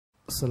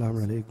അസ്സലാമു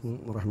അലൈക്കും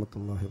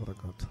വറഹ്മത്തുള്ളാഹി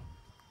വബറകാതുഹു.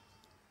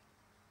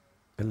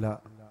 എല്ലാ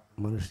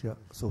മനുഷ്യ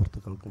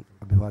സുഹൃത്തുക്കൾക്കും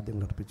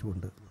അഭിവാദ്യങ്ങൾ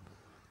അർപ്പിച്ചുകൊണ്ട്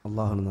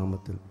അള്ളാഹുവിൻ്റെ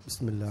നാമത്തിൽ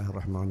ബിസ്മില്ലാഹിർ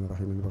റഹ്മാനിർ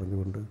റഹീം എന്ന്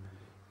പറഞ്ഞുകൊണ്ട്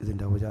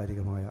ഇതിൻ്റെ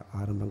ഔപചാരികമായ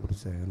ആരംഭം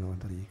കുറിച്ച് ഞാൻ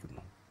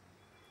അറിയിക്കുന്നു.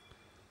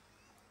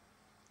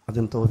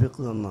 അതിന്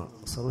തൗഫീഖ് തന്ന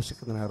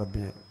സർവശക്തനായ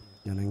റബ്ബിനെ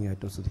ഞാൻ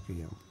അങ്ങേയറ്റം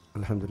സ്തുതിക്കുകയാണ്.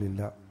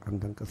 അൽഹംദുലില്ലാഹ്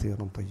ഹംദൻ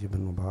കസീറൻ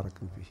തയ്യിബൻ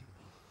മുബാറകൻ ഫീഹി.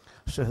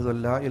 അഷ്ഹദു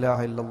അല്ലാ ഇലാഹ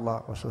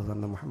ഇല്ലല്ലാഹ് വഅഷ്ഹദു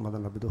അന്ന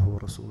മുഹമ്മദൻ അബ്ദുഹു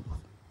വറസൂലുഹു.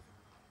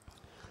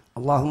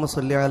 اللهم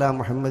صل على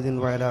محمد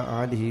وعلى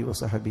آله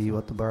وصحبه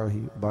واتباعه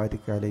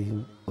وبارك عليهم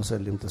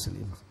وسلم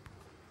تسليما.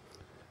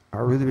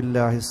 أعوذ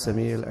بالله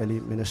السميع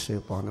العليم من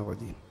الشيطان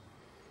الرجيم.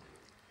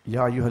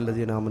 يا أيها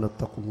الذين آمنوا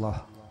اتقوا الله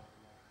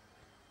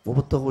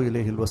وابتغوا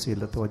إليه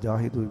الوسيلة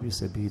وجاهدوا في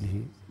سبيله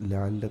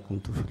لعلكم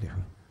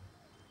تفلحون.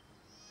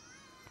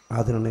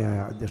 ആദരണീയനായ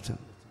അധ്യക്ഷൻ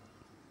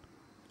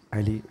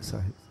അലി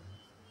സാഹിബ്,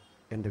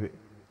 എൻ്റെ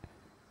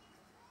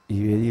ഈ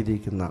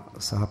വേദിയിലിരിക്കുന്ന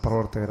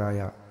സഹപ്രവർത്തകരായ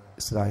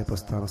ഇസ്ലാഹി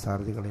പ്രസ്ഥാന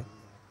സാരഥികളെ,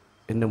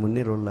 എൻ്റെ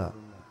മുന്നിലുള്ള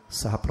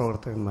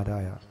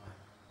സഹപ്രവർത്തകന്മാരായ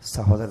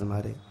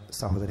സഹോദരന്മാരെ,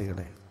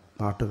 സഹോദരികളെ,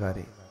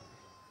 നാട്ടുകാരെ,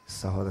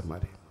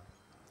 സഹോദരന്മാരെ,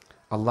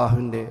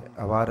 അള്ളാഹുവിൻ്റെ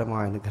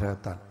അപാരമായ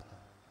അനുഗ്രഹത്താൽ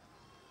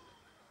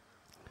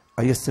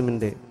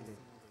ISMൻ്റെ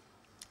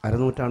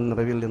അരനൂറ്റാണ്ട്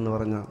നിറവിൽ എന്ന്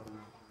പറഞ്ഞ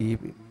ഈ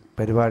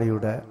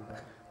പരിപാടിയുടെ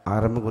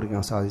ആരംഭം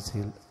കുറിക്കാൻ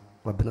സാധിച്ചതിൽ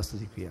റബ്ബിനെ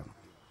സ്തുതിക്കുകയാണ്.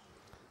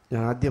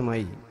 ഞാൻ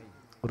ആദ്യമായി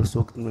ഒരു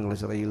സൂക്തം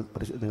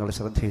നിങ്ങളുടെ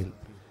ശ്രദ്ധയിൽ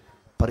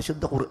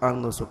പരിശുദ്ധ ഖുർആൻ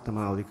എന്ന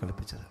സൂക്തമാണ്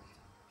അവതരിപ്പിച്ചത്.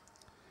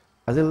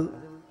 അതിൽ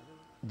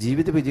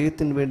ജീവിത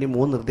വിജയത്തിന് വേണ്ടി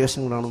 3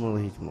 നിർദ്ദേശങ്ങളാണ്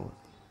നിർവഹിക്കുന്നത്.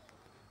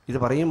 ഇത്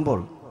പറയുമ്പോൾ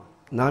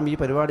നാം ഈ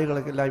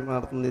പരിപാടികളൊക്കെല്ലാം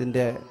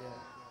നടത്തുന്നതിൻ്റെ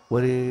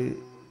ഒരു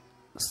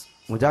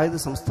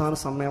മുജാഹിദ് സംസ്ഥാന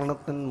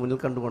സമ്മേളനത്തിന് മുന്നിൽ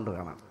കണ്ടുകൊണ്ട്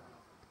കാണാം.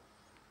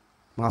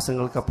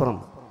 മാസങ്ങൾക്കപ്പുറം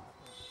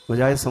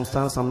മുജാഹിദ്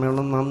സംസ്ഥാന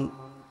സമ്മേളനം നാം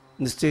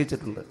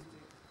നിശ്ചയിച്ചിട്ടുണ്ട്.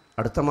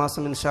 അടുത്ത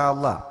മാസം ഇൻഷാ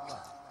അല്ലാഹ്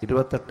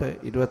 28,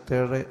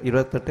 27,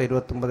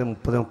 29,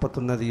 30,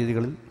 31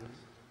 തീയതികളിൽ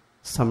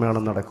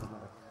സമ്മേളനം നടക്കും.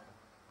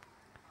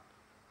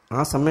 ആ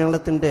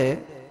സമ്മേളനത്തിൻ്റെ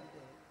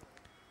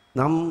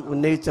നാം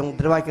ഉന്നയിച്ച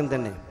മുദ്രാവാക്യം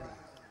തന്നെ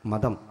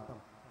മതം,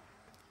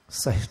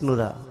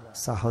 സഹിഷ്ണുത,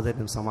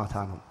 സാഹോദര്യം,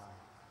 സമാധാനം.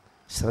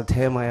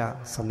 ശ്രദ്ധേയമായ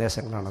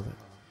സന്ദേശങ്ങളാണത്.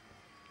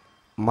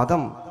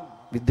 മതം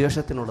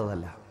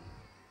വിദ്വേഷത്തിനുള്ളതല്ല,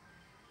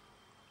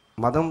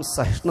 മതം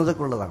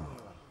സഹിഷ്ണുതക്കുള്ളതാണ്.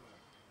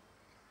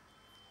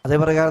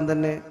 അതേപ്രകാരം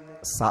തന്നെ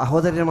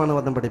സാഹോദര്യമാണ്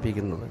മതം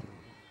പഠിപ്പിക്കുന്നത്.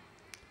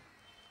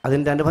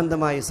 അതിൻ്റെ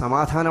അനുബന്ധമായി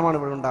സമാധാനമാണ്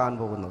ഇവിടെ ഉണ്ടാകാൻ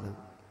പോകുന്നത്.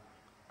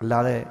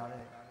 അല്ലാതെ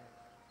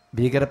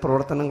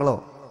ഭീകരപ്രവർത്തനങ്ങളോ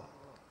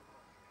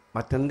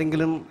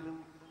മറ്റെന്തെങ്കിലും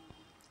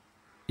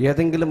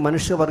ഏതെങ്കിലും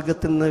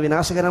മനുഷ്യവർഗത്തിൽ നിന്ന്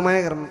വിനാശകരമായ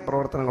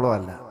പ്രവർത്തനങ്ങളോ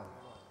അല്ല.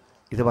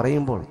 ഇത്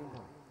പറയുമ്പോൾ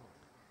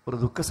ഒരു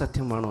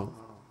ദുഃഖസത്യമാണ്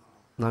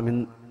നാം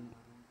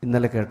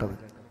ഇന്നലെ കേട്ടത്.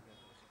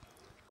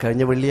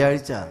 കഴിഞ്ഞ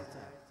വെള്ളിയാഴ്ച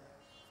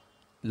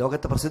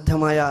ലോകത്തെ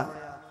പ്രസിദ്ധമായ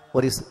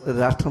ഒരു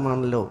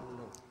രാഷ്ട്രമാണല്ലോ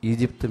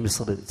ഈജിപ്ത്,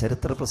 മിസ്ർ.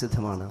 ചരിത്ര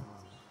പ്രസിദ്ധമാണ്.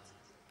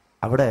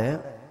 അവിടെ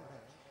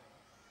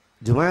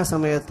ജുമാ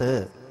സമയത്ത്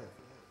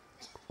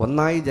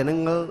ഒന്നായി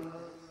ജനങ്ങൾ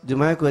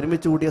ജുമായ്ക്ക്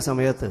ഒരുമിച്ച് കൂടിയ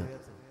സമയത്ത്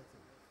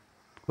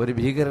ഒരു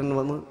ഭീകരൻ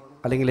വന്ന്,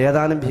 അല്ലെങ്കിൽ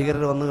ഏതാനും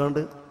ഭീകരർ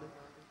വന്നുകൊണ്ട്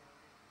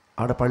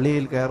അവിടെ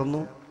പള്ളിയിൽ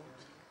കയറുന്നു.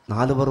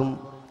 4 പേരും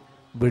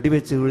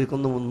വെടിവെച്ച്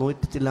വീഴ്ക്കുന്നു.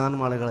 300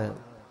 ചില്ലാനും ആളുകളെ,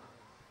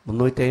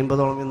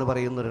 350ഓളം എന്ന്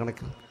പറയുന്ന ഒരു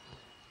കണക്കിൽ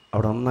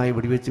അവിടെ ഒന്നായി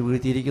വെടിവെച്ച്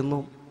വീഴ്ത്തിയിരിക്കുന്നു.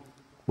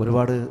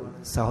 ഒരുപാട്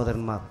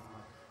സഹോദരന്മാർ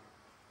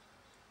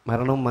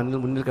മരണം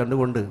മുന്നിൽ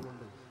കണ്ടുകൊണ്ട്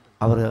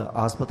അവർ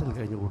ആസ്പത്രിയിൽ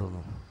കഴിഞ്ഞുകൂടുന്നു.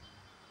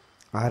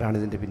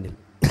 ആരാണിതിൻ്റെ പിന്നിൽ?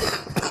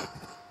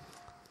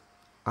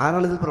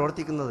 ആരാണിതിൽ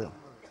പ്രവർത്തിക്കുന്നത്?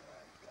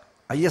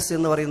 IS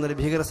എന്ന് പറയുന്ന ഒരു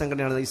ഭീകര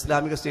സംഘടനയാണ്.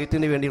 ഇസ്ലാമിക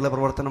സ്റ്റേറ്റിന് വേണ്ടിയുള്ള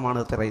പ്രവർത്തനമാണ്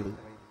ഇത്.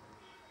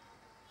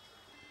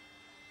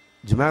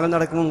 ജുമാകൾ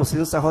നടക്കുമ്പോൾ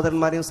മുസ്ലിം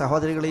സഹോദരന്മാരെയും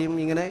സഹോദരികളെയും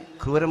ഇങ്ങനെ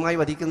ക്രൂരമായി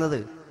വധിക്കുന്നത്,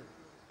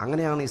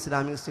 അങ്ങനെയാണ്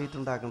ഇസ്ലാമിക സ്റ്റേറ്റ്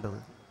ഉണ്ടാക്കേണ്ടത്.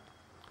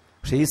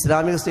 പക്ഷേ ഈ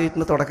ഇസ്ലാമിക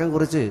സ്റ്റേറ്റിന് തുടക്കം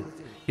കുറിച്ച്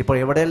ഇപ്പോൾ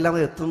എവിടെയെല്ലാം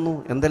എത്തുന്നു,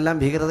 എന്തെല്ലാം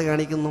ഭീകരത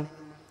കാണിക്കുന്നു.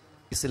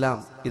 ഇസ്ലാം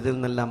ഇതിൽ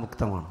നിന്നെല്ലാം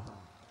മുക്തമാണ്.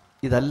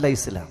 ഇതല്ല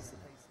ഇസ്ലാം.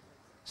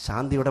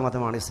 ശാന്തിയുടെ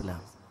മതമാണ്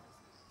ഇസ്ലാം,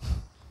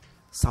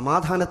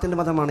 സമാധാനത്തിൻ്റെ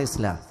മതമാണ്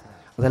ഇസ്ലാം.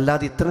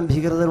 അതല്ലാതെ ഇത്തരം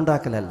ഭീകരത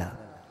ഉണ്ടാക്കലല്ല.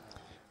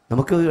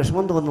 നമുക്ക്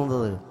വിഷമം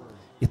തോന്നുന്നത്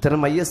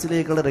ഇത്തരം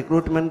ISലേക്കുള്ള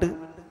റിക്രൂട്ട്മെൻറ്റ്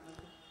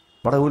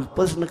വളരെ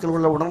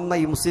ഉൽപ്പതിഷ്ണുക്കളുള്ള ഉണർന്ന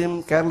ഈ മുസ്ലിം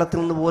കേരളത്തിൽ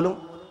നിന്ന് പോലും,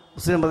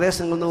 മുസ്ലിം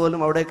പ്രദേശങ്ങളിൽ നിന്ന് പോലും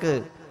അവിടേക്ക്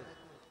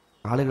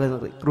ആളുകളെ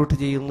റിക്രൂട്ട്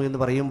ചെയ്യുന്നു എന്ന്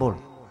പറയുമ്പോൾ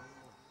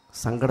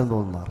സങ്കടം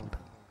തോന്നാറുണ്ട്.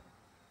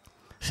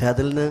 പക്ഷെ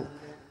അതിൽ നിന്ന്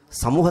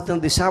സമൂഹത്തിന്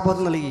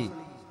ദിശാബോധം നൽകി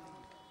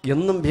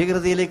എന്നും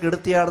ഭീകരതയിലേക്ക്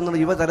എടുത്തിയാടുന്ന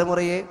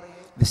യുവതലമുറയെ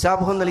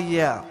ദിശാബോധം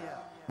നൽകിയ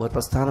ഒരു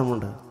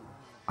പ്രസ്ഥാനമുണ്ട്.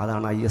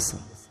 അതാണ് IS.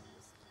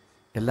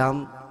 എല്ലാം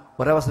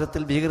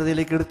ഒരവസരത്തിൽ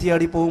ഭീകരതയിലേക്ക്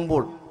എടുത്തിയാടി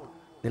പോകുമ്പോൾ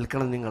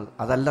നിൽക്കണം നിങ്ങൾ.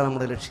 അതല്ല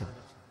നമ്മുടെ ലക്ഷ്യം.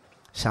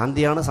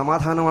 ശാന്തിയാണ്,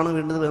 സമാധാനമാണ്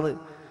വേണ്ടത്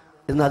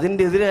എന്ന്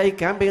അതിൻ്റെ എതിരായി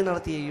ക്യാമ്പയിൻ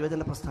നടത്തിയ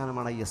യുവജന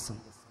പ്രസ്ഥാനമാണ് IS.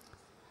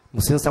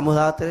 മുസ്ലിം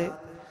സമുദായത്തിലെ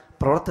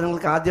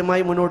പ്രവർത്തനങ്ങൾക്ക്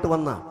ആദ്യമായി മുന്നോട്ട്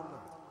വന്ന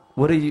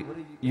ഒരു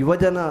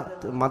യുവജന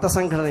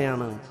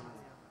മതസംഘടനയാണ്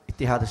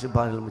ഇത്തിഹാദ്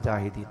ശുബ്ബാനുൽ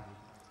മുജാഹിദീൻ.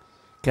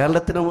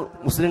 കേരളത്തിലെ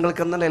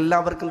മുസ്ലിങ്ങൾക്കെന്നല്ല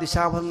എല്ലാവർക്കും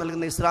ദിശാബോധം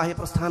നൽകുന്ന ഇസ്ലാഹി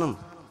പ്രസ്ഥാനം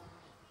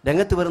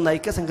രംഗത്ത് വരുന്ന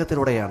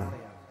ഐക്യസംഘത്തിലൂടെയാണ്.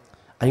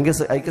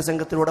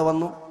 ഐക്യസംഘത്തിലൂടെ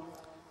വന്നു.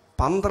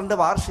 12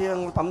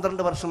 വാർഷികങ്ങൾ,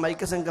 12 വർഷം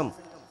ഐക്യസംഘം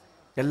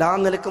എല്ലാ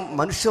നിലക്കും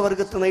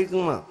മനുഷ്യവർഗത്തെ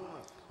നയിക്കുന്ന,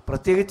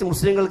 പ്രത്യേകിച്ച്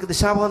മുസ്ലിങ്ങൾക്ക്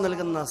ദിശാബോധം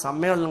നൽകുന്ന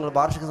സമ്മേളനങ്ങൾ,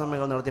 വാർഷിക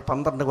സമ്മേളനം നടത്തി.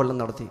 12 കൊല്ലം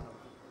നടത്തി.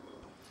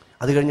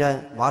 അത് കഴിഞ്ഞ്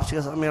വാർഷിക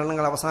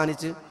സമ്മേളനങ്ങൾ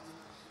അവസാനിച്ച്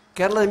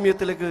കേരള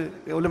ജമിയത്തിലേക്ക്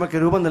ഉലമയ്ക്ക്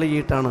രൂപം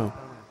നൽകിയിട്ടാണ്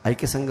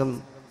ഐക്യസംഘം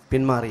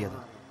പിന്മാറിയത്.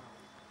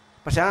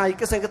 പക്ഷെ ആ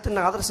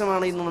ഐക്യസംഘത്തിൻ്റെ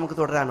ആദർശമാണ് ഇന്ന് നമുക്ക്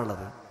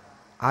തുടരാനുള്ളത്.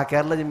 ആ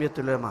കേരള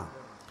ജമിയത്തുൽ ഉലമ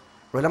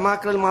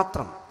ഉലമാക്കളിൽ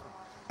മാത്രം.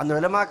 അന്ന്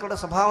ഉലമാക്കളുടെ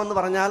സ്വഭാവം എന്ന്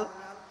പറഞ്ഞാൽ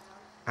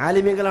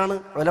ആലിമികളാണ്,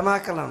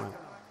 ഉലമാക്കളാണ്.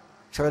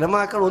 പക്ഷെ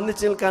ഉലമാക്കൾ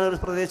ഒന്നിച്ചു നിൽക്കാൻ ഒരു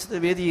പ്രദേശത്ത്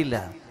വേദിയില്ല.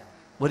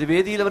 ഒരു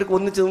വേദിയിൽ അവർക്ക്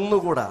ഒന്നിച്ച്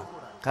നിന്നുകൂടാ.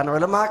 കാരണം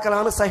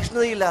ഉലമാക്കളാണ്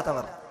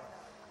സഹിഷ്ണുതയില്ലാത്തവർ.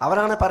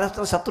 അവരാണ്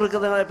പരസ്പരം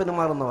ശത്രുക്കതകളായി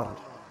പെരുമാറുന്നവർ.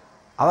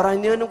 അവർ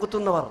അന്യോന്യം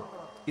കുത്തുന്നവർ.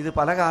 ഇത്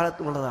പല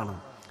കാലത്തുമുള്ളതാണ്.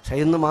 പക്ഷെ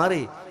ഇന്ന്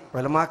മാറി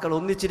ഉലമാക്കൾ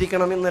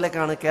ഒന്നിച്ചിരിക്കണം എന്ന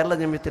നിലക്കാണ് കേരള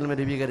ജമിയത്തിൽ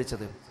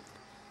രൂപീകരിച്ചത്.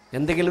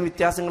 എന്തെങ്കിലും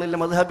വ്യത്യാസങ്ങളില്ല,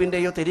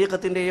 മദ്ഹബിൻ്റെയോ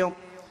തെരീഖത്തിൻ്റെയോ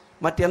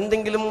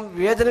മറ്റെന്തെങ്കിലും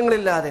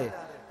വിവേചനങ്ങളില്ലാതെ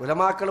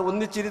ഉലമാക്കൾ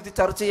ഒന്നിച്ചിരുത്തി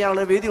ചർച്ച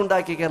ചെയ്യാനുള്ള വേദി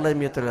ഉണ്ടാക്കി കേരള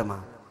ജമിയത്തുൽ ഉലമ.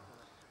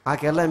 ആ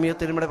കേരള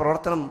ജമിയത്തുൽ ഉലമയുടെ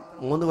പ്രവർത്തനം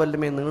 3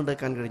 കൊല്ലമേ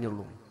നീണ്ടെടുക്കാൻ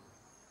കഴിഞ്ഞുള്ളൂ.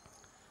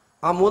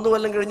 ആ 3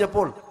 കൊല്ലം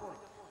കഴിഞ്ഞപ്പോൾ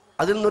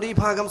അതിൽ നിന്നൊരു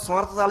ഭാഗം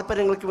സ്വാർത്ഥ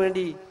താല്പര്യങ്ങൾക്ക്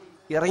വേണ്ടി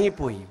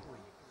ഇറങ്ങിപ്പോയി.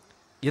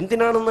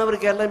 എന്തിനാണെന്ന് അവർ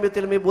കേരള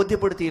ജമിയത്തുൽ ഉലമയെ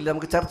ബോധ്യപ്പെടുത്തിയില്ല.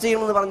 നമുക്ക് ചർച്ച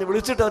ചെയ്യണമെന്ന് പറഞ്ഞ്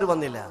വിളിച്ചിട്ട് അവർ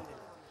വന്നില്ല.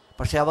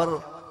 പക്ഷെ അവർ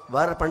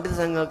വേറെ പണ്ഡിത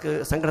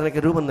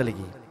സംഘടനയ്ക്ക് രൂപം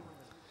നൽകി.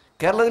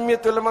 കേരള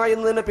ജമിയത്തുൽ ഉലമ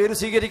എന്ന് തന്നെ പേര്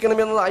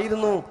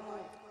സ്വീകരിക്കണമെന്നതായിരുന്നു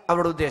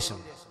അവരുടെ ഉദ്ദേശം.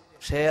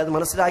 പക്ഷേ അത്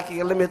മനസ്സിലാക്കി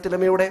കേരള ജമിയത്തുൽ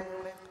ഉലമയുടെ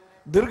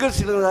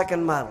ദീർഘശീല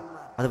നേതാക്കന്മാർ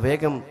അത്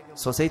വേഗം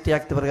സൊസൈറ്റി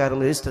ആക്ട് പ്രകാരം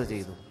രജിസ്റ്റർ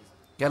ചെയ്തു.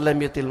 കേരള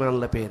ജമിയത്തുൽ ഉലമ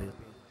എന്നുള്ള പേര്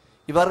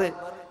ഇവർ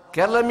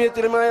കേരള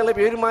ജമിയത്തുൽ ഉലമ എന്നുള്ള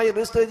പേരുമായി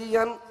രജിസ്റ്റർ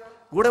ചെയ്യാൻ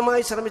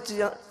ഗൂഢമായി ശ്രമിച്ച്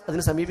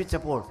അതിനെ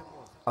സമീപിച്ചപ്പോൾ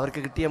അവർക്ക്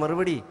കിട്ടിയ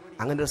മറുപടി,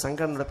 അങ്ങനെ ഒരു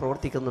സംഘടന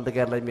പ്രവർത്തിക്കുന്നുണ്ട്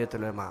കേരള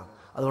ജമിയത്തുൽ ഉലമ,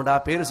 അതുകൊണ്ട് ആ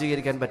പേര്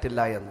സ്വീകരിക്കാൻ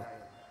പറ്റില്ല എന്ന്.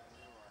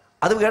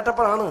 അത്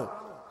കേട്ടപ്പോഴാണ്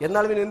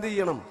എന്നാൽ പിന്നെ എന്ത്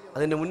ചെയ്യണം,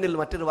 അതിൻ്റെ മുന്നിൽ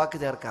മറ്റൊരു വാക്ക്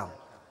ചേർക്കാം.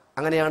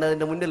 അങ്ങനെയാണ്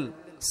അതിൻ്റെ മുന്നിൽ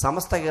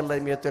സമസ്ത കേരള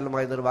ജമിയത്തുൽ ഉലമ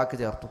എന്നൊരു വാക്ക്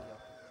ചേർത്തു.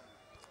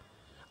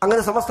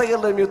 അങ്ങനെ സമസ്ത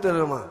കേരള ജമിയത്തുൽ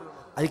ഉലമ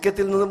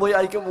ഐക്യത്തിൽ നിന്നും പോയി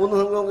 3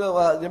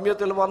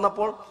 ജമിയത്തുൽ ഉലമ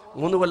വന്നപ്പോൾ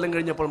 3 കൊല്ലം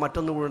കഴിഞ്ഞപ്പോൾ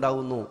മറ്റൊന്നും കൂടി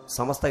ഉണ്ടാകുന്നു,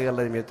 സമസ്ത കേരള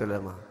ജമിയത്തുൽ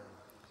ഉലമ.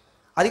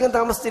 അധികം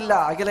താമസിച്ചില്ല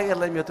അഖില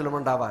കേരള ജമിയത്തുൽ ഉലമ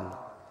ഉണ്ടാവാൻ.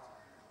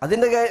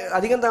 അതിൻ്റെ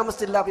അധികം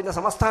താമസിച്ചില്ല പിന്നെ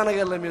സംസ്ഥാന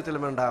കേരള ജമിയത്തുൽ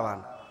ഉലമ ഉണ്ടാവാൻ.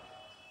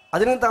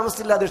 അതിനും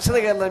താമസിച്ചില്ല ദക്ഷിണ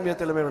കേരള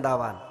ജമിയത്തുൽ ഉലമ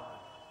ഉണ്ടാവാൻ.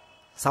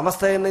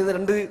 സമസ്ത എന്ന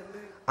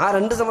ആ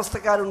 2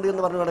 സമസ്തക്കാരുണ്ട്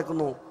എന്ന് പറഞ്ഞു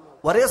നടക്കുന്നു.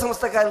 ഒരേ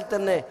സമസ്തക്കാരിൽ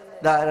തന്നെ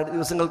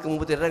ദിവസങ്ങൾക്ക്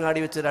മുമ്പ് തിരങ്ങാടി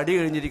വെച്ച് അടി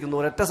കഴിഞ്ഞിരിക്കുന്നു.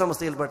 ഒരൊറ്റ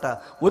സമസ്തയിൽപ്പെട്ട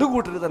ഒരു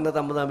കൂട്ടർ തന്നെ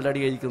തമ്മിൽ അടി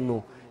കഴിക്കുന്നു.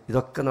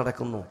 ഇതൊക്കെ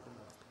നടക്കുന്നു.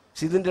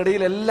 പക്ഷെ ഇതിൻ്റെ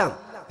ഇടയിലെല്ലാം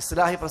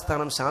ഇസ്ലാഹി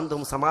പ്രസ്ഥാനം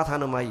ശാന്തവും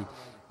സമാധാനമായി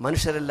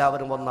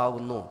മനുഷ്യരെല്ലാവരും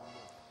ഒന്നാകുന്നു.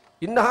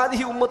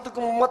 ഇന്നഹാദിഹി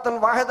ഉമ്മത്തുക്കും ഉമ്മത്തൻ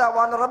വാഹിദ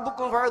വാന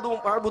റബ്ബുക്കും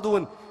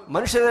ഫഅബ്ദൂൻ.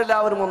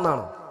 മനുഷ്യരെല്ലാവരും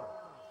ഒന്നാണ്.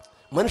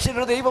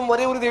 മനുഷ്യരുടെ ദൈവം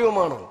ഒരേ ഒരു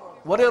ദൈവമാണ്,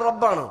 ഒരേ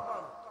റബ്ബാണ്.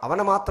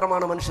 അവനെ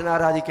മാത്രമാണ് മനുഷ്യനെ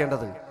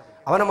ആരാധിക്കേണ്ടത്,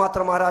 അവനെ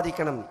മാത്രം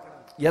ആരാധിക്കണം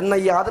എന്ന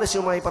ഈ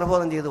ആദർശവുമായി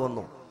പ്രബോധനം ചെയ്തു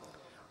വന്നു.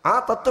 ആ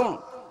തത്വം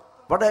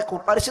ഇവിടെ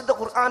പരിശുദ്ധ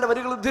ഖുർആന്റെ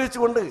വരികൾ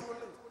ഉദ്ധരിച്ചുകൊണ്ട്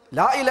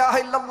ലാ ഇലാഹ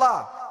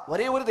ഇല്ലല്ലാഹ്,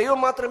 ഒരേ ഒരു ദൈവം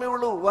മാത്രമേ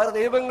ഉള്ളൂ, വേറെ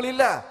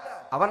ദൈവങ്ങളില്ല,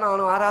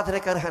 അവനാണ്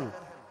ആരാധനക്കർഹൻ,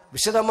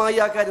 വിശദമായി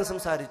ആ കാര്യം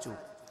സംസാരിച്ചു.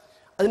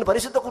 അതിന്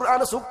പരിശുദ്ധ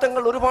ഖുർആന്റെ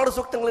സൂക്തങ്ങൾ, ഒരുപാട്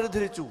സൂക്തങ്ങൾ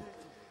ഉദ്ധരിച്ചു.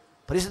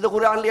 പരിശുദ്ധ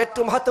ഖുർആനിലെ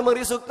ഏറ്റവും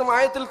മഹത്വമേറിയ സൂക്തം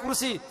ആയത്തുൽ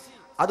കുർസി,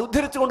 അത്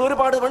ഉദ്ധരിച്ചുകൊണ്ട്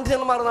ഒരുപാട്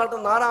പണ്ഡിതന്മാർ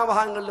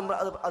നാനാഭാഗങ്ങളിലും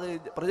അത്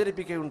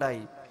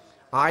പ്രചരിപ്പിക്കുകയുണ്ടായി.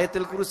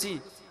 ആയത്തുൽ കുർസി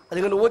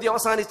അതിങ്ങനെ ഓതി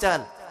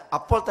അവസാനിച്ചാൽ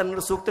അപ്പോൾ തന്നെ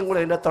ഒരു സൂക്തം കൂടെ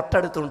അതിൻ്റെ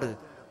തൊട്ടടുത്തുണ്ട്,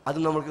 അത്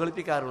നമ്മൾ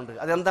കേൾപ്പിക്കാറുണ്ട്.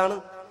 അതെന്താണ്?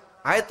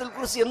 ആയത്തുൽ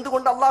കുർസി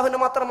എന്തുകൊണ്ട് അള്ളാഹുവിനെ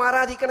മാത്രം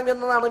ആരാധിക്കണം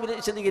എന്നതാണ്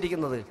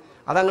വിശദീകരിക്കുന്നത്.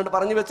 അതങ്ങോട്ട്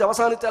പറഞ്ഞു വെച്ച്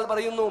അവസാനിച്ചാൽ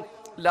പറയുന്നു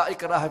ലാ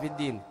ഇക്റാഹ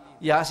ഫിദ്ദീൻ,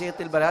 ഈ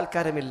ആശയത്തിൽ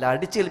ബലാത്കാരമില്ല,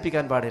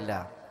 അടിച്ചേൽപ്പിക്കാൻ പാടില്ല.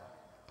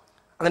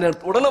 അങ്ങനെ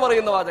ഉടനെ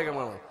പറയുന്ന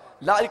വാചകമാണ്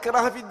ലാ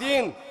ഇക്റാഹ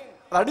ഫിദ്ദീൻ,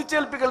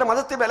 അടിച്ചേൽപ്പിക്കൽ,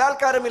 മതത്തിൽ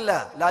ബലാത്കാരമില്ല.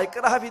 ലാ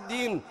ഇക്റാഹ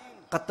ഫിദ്ദീൻ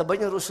ഖദ്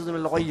തബയ്യന റുശ്ദു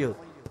മിനൽ ഗയ്യ്,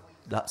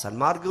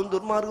 സന്മാർഗവും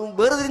ദുർമാർഗവും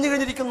വേർതിരിഞ്ഞു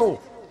കഴിഞ്ഞിരിക്കുന്നു,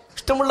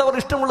 ഇഷ്ടമുള്ളവർ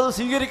ഇഷ്ടമുള്ളത്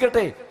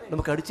സ്വീകരിക്കട്ടെ,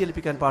 നമുക്ക്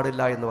അടിച്ചേൽപ്പിക്കാൻ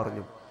പാടില്ല എന്ന്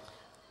പറഞ്ഞു.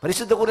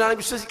 പരിശുദ്ധ ഖുർആനെ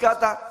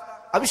വിശ്വസിക്കാത്ത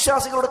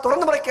അവിശ്വാസികളോട്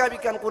തുറന്നു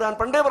പ്രഖ്യാപിക്കാൻ ഖുർആൻ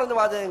പണ്ടേ പറഞ്ഞ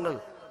വാചകങ്ങൾ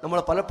നമ്മൾ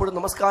പലപ്പോഴും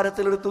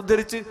നമസ്കാരത്തിലെടുത്ത്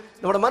ഉദ്ധരിച്ച്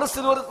നമ്മുടെ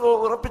മനസ്സിൽ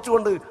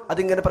ഉറപ്പിച്ചുകൊണ്ട്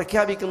അതിങ്ങനെ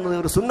പ്രഖ്യാപിക്കുന്നത്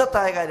ഒരു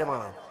സുന്നത്തായ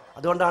കാര്യമാണ്.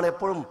 അതുകൊണ്ടാണ്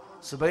എപ്പോഴും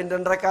സുബൈൻ്റെ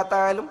 2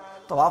 റക്അത്തായാലും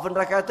തവാഫിൻ്റെ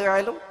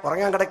റക്അത്തായാലും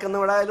ഉറങ്ങാൻ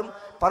കിടക്കുന്നവരായാലും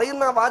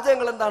പറയുന്ന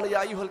വാചകങ്ങൾ എന്താണ്?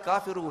 യാ അയ്യുഹൽ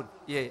കാഫിറൂൻ,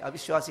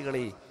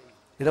 അവിശ്വാസികളെ.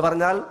 ഇത്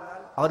പറഞ്ഞാൽ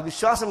അവർ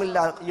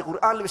ഈ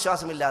ഖുർആനിൽ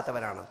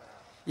വിശ്വാസമില്ലാത്തവരാണ്,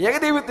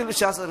 ഏകദൈവത്തിൽ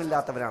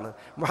വിശ്വാസമില്ലാത്തവരാണ്,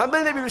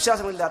 മുഹമ്മദ് നബി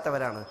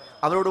വിശ്വാസമില്ലാത്തവരാണ്.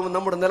 അവരോട്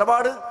നമ്മുടെ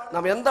നിലപാട്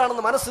നാം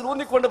എന്താണെന്ന് മനസ്സിൽ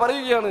ഊന്നിക്കൊണ്ട്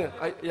പറയുകയാണ്.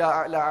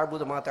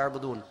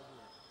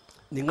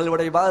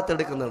 നിങ്ങളിവിടെ ഇബാദത്ത്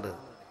എടുക്കുന്നുണ്ട്,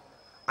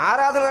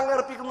 ആരാധന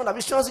അർപ്പിക്കുന്നുണ്ട്.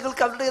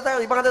 അവിശ്വാസികൾക്ക് അവരുടേതായ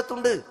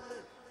ഇബാദത്തുണ്ട്.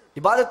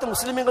 ഇബാദത്ത്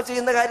മുസ്ലിമുകൾ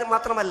ചെയ്യുന്ന കാര്യം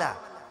മാത്രമല്ല.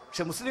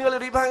 പക്ഷെ മുസ്ലിങ്ങൾ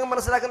ഒരു വിഭാഗം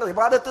മനസ്സിലാക്കുന്നത്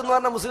ഇബാദത്ത് എന്ന്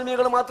പറഞ്ഞാൽ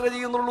മുസ്ലിമുകൾ മാത്രമേ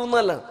ചെയ്യുന്നുള്ളൂ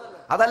എന്നല്ല.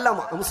 അതല്ല,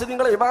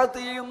 മുസ്ലിങ്ങൾ ഇബാദത്ത്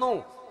ചെയ്യുന്നു.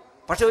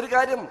 പക്ഷെ ഒരു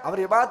കാര്യം, അവർ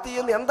ഇബാദത്ത്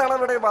ചെയ്യുന്നത് എന്താണ്?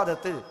 അവരുടെ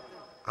ഇബാദത്ത്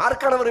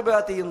ആർക്കാണ് അവർ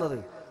ഇബാദത്ത് ചെയ്യുന്നത്?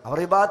 അവർ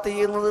ഇബാദത്ത്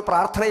ചെയ്യുന്നത്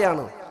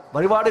പ്രാർത്ഥനയാണ്,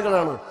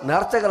 വഴിപാടുകളാണ്,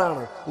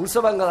 നേർച്ചകളാണ്,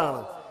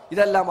 ഉത്സവങ്ങളാണ്.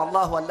 ഇതെല്ലാം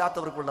അള്ളാഹു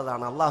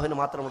അല്ലാത്തവർക്കുള്ളതാണ്, അള്ളാഹുവിന്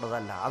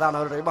മാത്രമുള്ളതല്ല. അതാണ്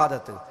അവരുടെ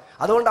ഇബാദത്ത്.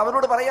 അതുകൊണ്ട്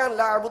അവരോട് പറയാൻ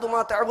ലാ അഅ്ബുദു മാ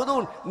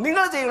തഅ്ബുദൂൻ,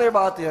 നിങ്ങൾ ചെയ്യുന്ന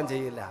ഇബാദത്ത് ഞാൻ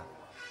ചെയ്യില്ല.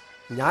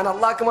 ഞാൻ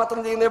അള്ളാഹ്ക്ക് മാത്രം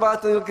ചെയ്യുന്ന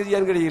ഭാഗത്ത് നിങ്ങൾക്ക്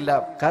ചെയ്യാൻ കഴിയില്ല.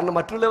 കാരണം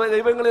മറ്റുള്ള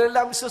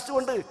ദൈവങ്ങളിലെല്ലാം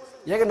വിശ്വസിച്ചുകൊണ്ട്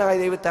ഏകനായ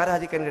ദൈവത്തെ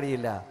ആരാധിക്കാൻ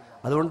കഴിയില്ല.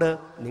 അതുകൊണ്ട്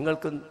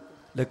നിങ്ങൾക്കും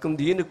ലക്കും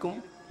ദീനുക്കും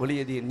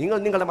വലിയ ദീൻ, നിങ്ങൾ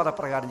നിങ്ങളുടെ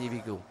മതപ്രകാരം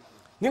ജീവിക്കൂ,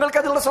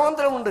 നിങ്ങൾക്കതിനുള്ള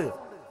സ്വാതന്ത്ര്യമുണ്ട്,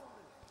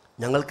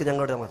 ഞങ്ങൾക്ക്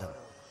ഞങ്ങളുടെ മതം.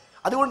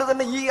 അതുകൊണ്ട്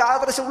തന്നെ ഈ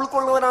ആദർശം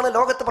ഉൾക്കൊള്ളുവാനാണ്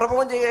ലോകത്ത്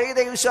പ്രബോധനം ചെയ്യുക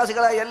ഏകദൈവ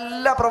വിശ്വാസികളായ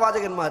എല്ലാ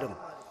പ്രവാചകന്മാരും.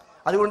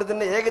 അതുകൊണ്ട്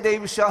തന്നെ ഏകദൈവ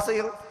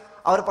വിശ്വാസികൾ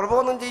അവർ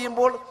പ്രബോധനം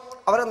ചെയ്യുമ്പോൾ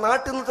അവരെ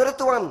നാട്ടിൽ നിന്ന്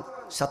തുരത്തുവാൻ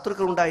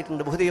ശത്രുക്കൾ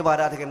ഉണ്ടായിട്ടുണ്ട്. ബഹുദൈവ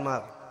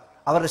ആരാധകന്മാർ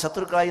അവരുടെ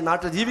ശത്രുക്കളായി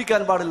നാട്ടിൽ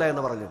ജീവിക്കാൻ പാടില്ല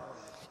എന്ന് പറഞ്ഞു.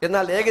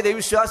 എന്നാൽ ഏകദൈവ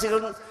വിശ്വാസികൾ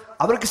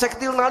അവർക്ക്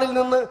ശക്തിയുള്ള നാളിൽ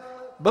നിന്ന്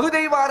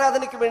ബഹുദൈവ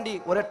ആരാധനയ്ക്ക് വേണ്ടി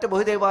ഒരൊറ്റ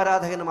ബഹുദൈവ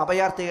ആരാധകനും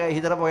അഭയാർത്ഥിയായി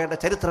ഹിജറ പോയേണ്ട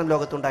ചരിത്രം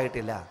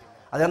ലോകത്തുണ്ടായിട്ടില്ല.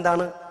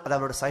 അതെന്താണ്? അത്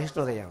അവരുടെ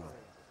സഹിഷ്ണുതയാണ്,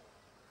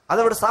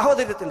 അതവരുടെ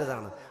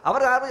സാഹോദര്യത്തിൻ്റെതാണ്.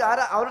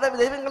 അവരുടെ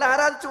ദൈവങ്ങളെ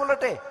ആരാധിച്ചു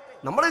കൊള്ളട്ടെ,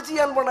 നമ്മൾ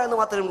ചെയ്യാൻ പോണ്ട എന്ന്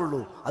മാത്രമേ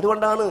ഉള്ളൂ.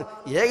 അതുകൊണ്ടാണ്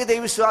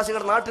ഏകദൈവ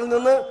വിശ്വാസികൾ നാട്ടിൽ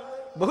നിന്ന്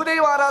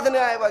ബഹുദൈവ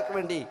ആരാധനയ്ക്ക്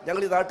വേണ്ടി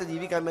ഞങ്ങൾ ഈ നാട്ടിൽ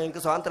ജീവിക്കാൻ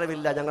ഞങ്ങൾക്ക്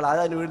സ്വാതന്ത്ര്യമില്ല, ഞങ്ങൾ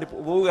അതിനു വേണ്ടി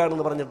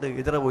പോവുകയാണെന്ന് പറഞ്ഞിട്ട്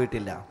ഹിജറ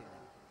പോയിട്ടില്ല.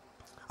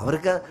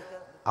 അവർക്ക്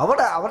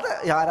അവരുടെ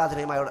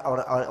ആരാധനയുമായി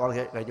അവർ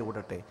കഴിഞ്ഞു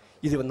കൂട്ടട്ടെ.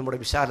 ഇത് നമ്മുടെ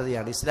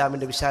വിശാലതയാണ്,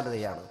 ഇസ്ലാമിൻ്റെ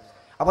വിശാലതയാണ്.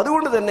 അപ്പം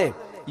അതുകൊണ്ട് തന്നെ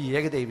ഈ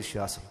ഏകദൈവ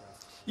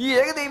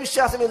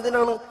വിശ്വാസം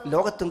എന്തിനാണ്?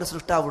 ലോകത്തിൻ്റെ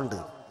സൃഷ്ടാവുണ്ട്,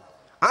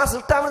 ആ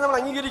സൃഷ്ടാവിനെ നമ്മൾ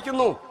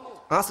അംഗീകരിക്കുന്നു,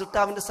 ആ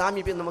സൃഷ്ടാവിൻ്റെ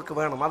സാമീപ്യം നമുക്ക്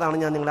വേണം. അതാണ്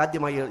ഞാൻ നിങ്ങൾ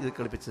ആദ്യമായി ഇത്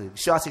കളിപ്പിച്ചത്.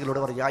 വിശ്വാസികളോട്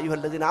പറയും, യാ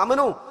അയ്യുഹല്ലദീന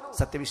ആമനൂ,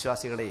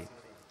 സത്യവിശ്വാസികളെ,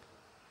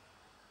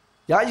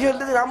 യാ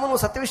അയ്യുഹല്ലദീന ആമനൂ,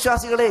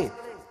 സത്യവിശ്വാസികളെ,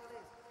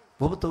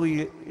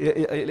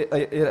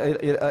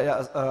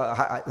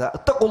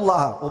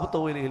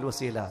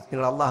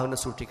 നിങ്ങൾ അള്ളാഹുവിനെ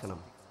സൂക്ഷിക്കണം.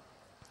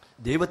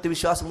 ദൈവത്തെ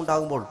വിശ്വാസം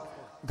ഉണ്ടാകുമ്പോൾ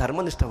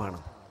ധർമ്മനിഷ്ഠ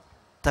വേണം,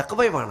 തഖ്വ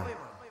വേണം,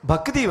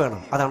 ഭക്തി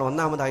വേണം. അതാണ്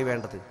ഒന്നാമതായി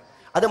വേണ്ടത്.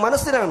 അത്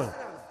മനസ്സിലാണ്.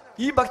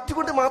 ഈ ഭക്തി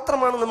കൊണ്ട്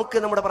മാത്രമാണ് നമുക്ക്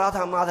നമ്മുടെ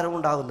ആദരവ്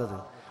ഉണ്ടാകുന്നത്.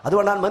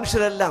 അതുകൊണ്ടാണ്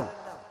മനുഷ്യരെല്ലാം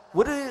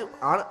ഒരു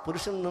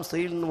പുരുഷനിൽ നിന്നും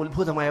സ്ത്രീയിൽ നിന്നും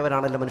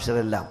ഉത്ഭൂതമായവരാണല്ലോ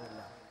മനുഷ്യരെല്ലാം.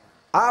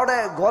 അവിടെ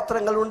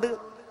ഗോത്രങ്ങളുണ്ട്,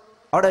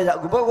 അവിടെ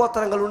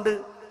ഉപഗോത്രങ്ങളുണ്ട്,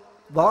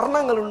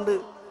 വർണ്ണങ്ങളുണ്ട്,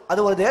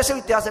 അതുപോലെ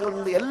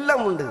ദേശവ്യത്യാസങ്ങളുണ്ട്, എല്ലാം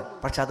ഉണ്ട്.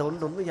 പക്ഷെ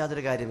അതുകൊണ്ടൊന്നും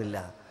യാതൊരു കാര്യമില്ല.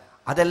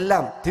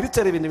 അതെല്ലാം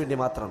തിരിച്ചറിവിന് വേണ്ടി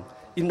മാത്രം.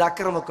 ഇന്ന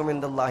അക്രമക്കും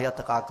എന്തല്ലാഹി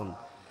അത്തഖാക്കും,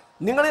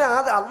 നിങ്ങളിൽ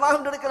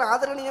അള്ളാഹുവിൻ്റെ അടുക്കൽ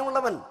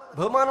ആദരണീയമുള്ളവൻ,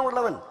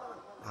 ബഹുമാനമുള്ളവൻ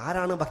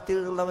ആരാണ്?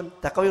 ഭക്തിയുള്ളവൻ,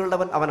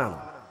 തഖ്വയുള്ളവൻ അവനാണ്.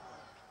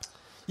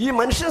 ഈ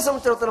മനുഷ്യനെ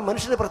സംബന്ധിച്ചിടത്തോളം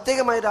മനുഷ്യന്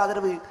പ്രത്യേകമായ ഒരു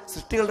ആദരവ്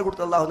സൃഷ്ടികളുടെ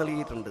കൂട്ടത്തിൽ അള്ളാഹു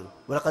നൽകിയിട്ടുണ്ട്.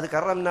 വലഖദ്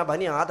കറംനാ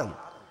ബനി ആദം,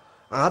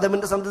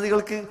 ആദമിന്റെ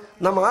സന്തതികൾക്ക്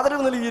നാം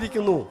ആദരവ്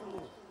നൽകിയിരിക്കുന്നു.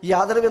 ഈ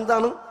ആദരവ്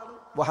എന്താണ്?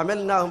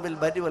 വഹമൽനാഹും ബിൽ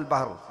ബരി വൽ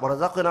ബഹർ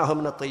വറസഖ്നാഹും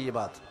മിനത്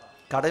തയ്യിബാത്ത്,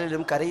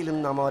 കടലിലും കരയിലും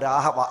നാം ഒരു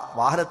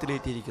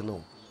വാഹനത്തിലേറ്റിയിരിക്കുന്നു,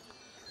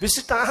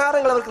 വിശിഷ്ട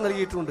ആഹാരങ്ങൾ അവർക്ക്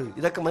നൽകിയിട്ടുണ്ട്.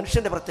 ഇതൊക്കെ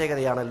മനുഷ്യന്റെ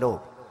പ്രത്യേകതയാണല്ലോ.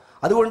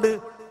 അതുകൊണ്ട്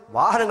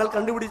വാഹനങ്ങൾ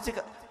കണ്ടുപിടിച്ച്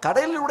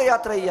കടലിലൂടെ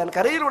യാത്ര ചെയ്യാൻ,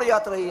 കരയിലൂടെ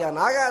യാത്ര ചെയ്യാൻ,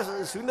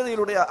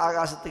 ശൂന്യതയിലൂടെ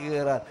ആകാശത്ത്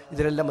കയറാൻ,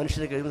 ഇതിനെല്ലാം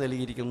മനുഷ്യന് കഴിവ്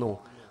നൽകിയിരിക്കുന്നു.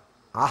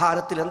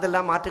 ആഹാരത്തിൽ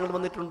എന്തെല്ലാം മാറ്റങ്ങൾ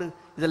വന്നിട്ടുണ്ട്,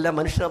 ഇതെല്ലാം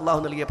മനുഷ്യന് അള്ളാഹു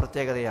നൽകിയ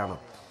പ്രത്യേകതയാണ്.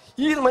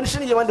 ഈ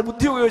മനുഷ്യന് അവൻ്റെ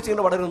ബുദ്ധി ഉപയോഗിച്ച്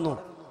ഇങ്ങനെ വളരുന്നു.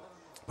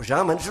 പക്ഷെ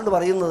ആ മനുഷ്യനോട്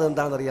പറയുന്നത്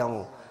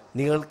എന്താണെന്നറിയാമോ?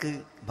 നിങ്ങൾക്ക്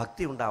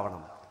ഭക്തി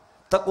ഉണ്ടാവണം,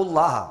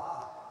 തഖ്വല്ലാഹ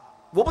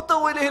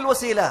വബ്തഗൂ ഇലൈഹിൽ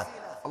വസീല.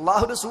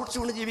 അള്ളാഹുവിനെ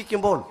സൂക്ഷിച്ചുകൊണ്ട്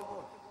ജീവിക്കുമ്പോൾ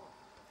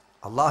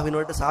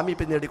അള്ളാഹുവിനോട്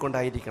സാമീപ്യം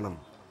നേടിക്കൊണ്ടായിരിക്കണം.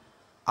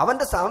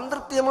 അവൻ്റെ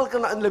സംതൃപ്തി നമ്മൾക്ക്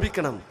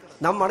ലഭിക്കണം.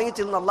 നാം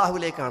മടങ്ങിച്ചെല്ലുന്ന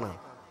അള്ളാഹുവിലേക്കാണ്.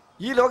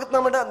 ഈ ലോകത്ത്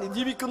നമ്മുടെ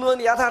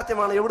ജീവിക്കുന്നതിന്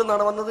യാഥാർത്ഥ്യമാണ്. എവിടെ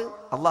നിന്നാണ് വന്നത്?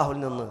 അള്ളാഹുവിൽ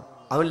നിന്ന്.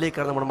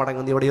 അവനിലേക്കാണ് നമ്മൾ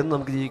മടങ്ങുന്നത്. എവിടെയൊന്നും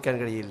നമുക്ക് ജീവിക്കാൻ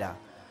കഴിയില്ല.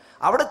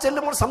 അവിടെ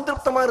ചെല്ലുമ്പോൾ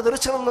സംതൃപ്തമായ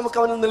ദർശനം നമുക്ക്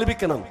അവനിൽ നിന്ന്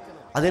ലഭിക്കണം.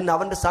 അതിന്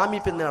അവൻ്റെ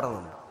സാമീപ്യം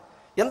നേടണം.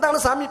 എന്താണ്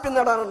സാമീപ്യം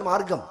നേടാൻ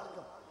മാർഗം?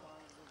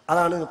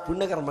 അതാണ്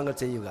പുണ്യകർമ്മങ്ങൾ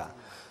ചെയ്യുക.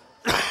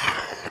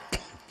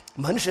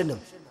 മനുഷ്യനും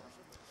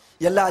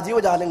എല്ലാ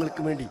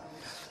ജീവജാലങ്ങൾക്കും വേണ്ടി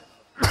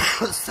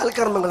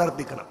സൽക്കർമ്മങ്ങൾ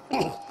അർപ്പിക്കണം.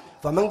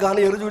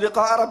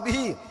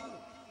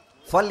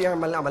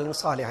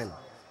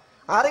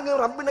 ആരെങ്കിലും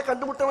റബ്ബിനെ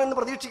കണ്ടുമുട്ടണമെന്ന്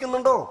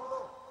പ്രതീക്ഷിക്കുന്നുണ്ടോ?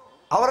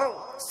 അവർ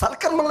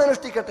സൽക്കർമ്മങ്ങൾ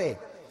അനുഷ്ഠിക്കട്ടെ.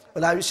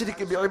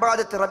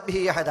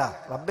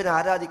 റബ്ബിനെ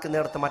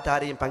ആരാധിക്കുന്നിടത്ത്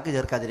മറ്റാരെയും പങ്കു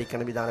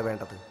ചേർക്കാതിരിക്കണം. ഇതാണ്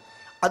വേണ്ടത്.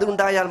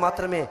 അതുണ്ടായാൽ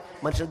മാത്രമേ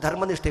മനുഷ്യന്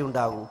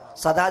ധർമ്മനിഷ്ഠയുണ്ടാകൂ,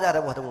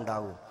 സദാചാരബോധം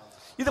ഉണ്ടാകൂ.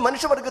 ഇത്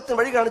മനുഷ്യവർഗത്തിന്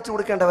വഴി കാണിച്ചു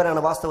കൊടുക്കേണ്ടവരാണ്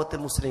വാസ്തവത്തിൽ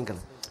മുസ്ലിങ്ങൾ.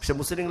 പക്ഷെ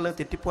മുസ്ലിങ്ങൾ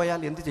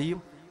തെറ്റിപ്പോയാൽ എന്ത് ചെയ്യും?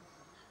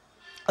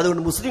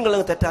 അതുകൊണ്ട് മുസ്ലിങ്ങൾ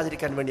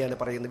തെറ്റാതിരിക്കാൻ വേണ്ടിയാണ്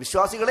പറയുന്നത്,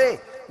 വിശ്വാസികളെ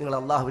നിങ്ങൾ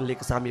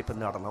അള്ളാഹുവിലേക്ക് സാമീപ്യം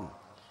നേടണം.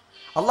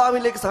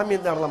 അള്ളാഹുവിലേക്ക്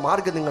സാമീപ്യം നേടുന്ന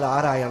മാർഗം നിങ്ങൾ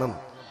ആരായണം.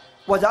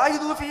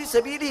 വജാഹിദൂ ഫീ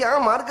സബീലി, ആ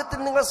മാർഗത്തിൽ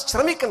നിങ്ങൾ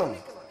ശ്രമിക്കണം,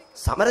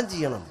 സമരം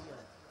ചെയ്യണം,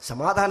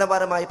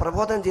 സമാധാനപരമായി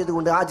പ്രബോധനം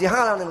ചെയ്തുകൊണ്ട്. ആ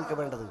ജിഹാദാണ് നിങ്ങൾക്ക്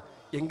വേണ്ടത്.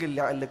 എങ്കിൽ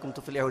ലഅല്ലക്കും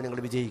തുഫ്ലിഹൂൻ, നിങ്ങൾ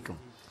വിജയിക്കും.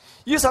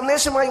 ഈ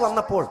സന്ദേശമായി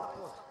വന്നപ്പോൾ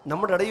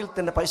നമ്മുടെ ഇടയിൽ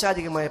തന്നെ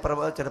പൈശാചികമായ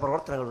ചില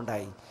പ്രവർത്തനങ്ങൾ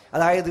ഉണ്ടായി.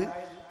 അതായത്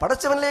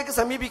പടച്ചവനിലേക്ക്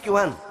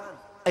സമീപിക്കുവാൻ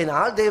അതിന്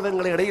ആൾ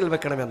ദൈവങ്ങളെ ഇടയിൽ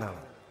വെക്കണമെന്നാണ്.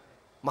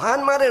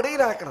 മഹാന്മാരെ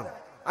ഇടയിലാക്കണം.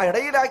 ആ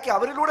ഇടയിലാക്കി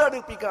അവരിലൂടെ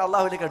അടുപ്പിക്കണം,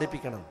 അള്ളാഹുവിലേക്ക്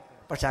അടുപ്പിക്കണം.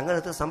 പക്ഷെ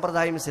അങ്ങനത്തെ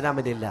സമ്പ്രദായം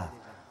ഇസ്ലാമിലില്ല.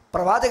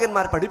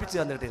 പ്രവാചകന്മാർ പഠിപ്പിച്ചു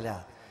തന്നിട്ടില്ല.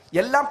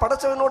 എല്ലാം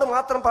പടച്ചവനോട്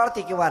മാത്രം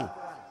പ്രാർത്ഥിക്കുവാൻ,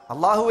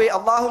 അള്ളാഹുവെ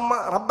അള്ളാഹുമ്മ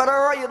റബ്ബന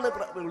എന്ന്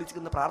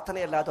വിളിക്കുന്ന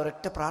പ്രാർത്ഥനയല്ലാതെ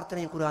ഒരൊറ്റ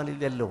പ്രാർത്ഥനയും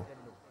ഖുർആനില്ലല്ലോ.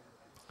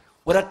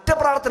 ഒരൊറ്റ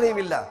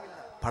പ്രാർത്ഥനയുമില്ല.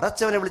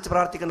 പടച്ചവനെ വിളിച്ച്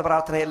പ്രാർത്ഥിക്കുന്ന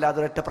പ്രാർത്ഥനയല്ലാതെ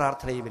ഒരൊറ്റ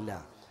പ്രാർത്ഥനയുമില്ല.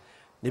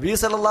 നബി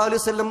സല്ലല്ലാഹു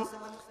അലൈഹി വസല്ലം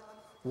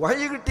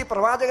വഹയി കിട്ടി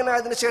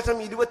പ്രവാചകനായതിനു ശേഷം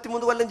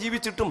 23 കൊല്ലം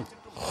ജീവിച്ചിട്ടും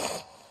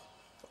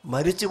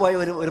മരിച്ചുപോയ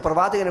ഒരു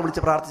പ്രവാചകനെ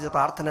വിളിച്ച് പ്രാർത്ഥിച്ച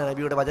പ്രാർത്ഥന,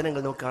 നബിയുടെ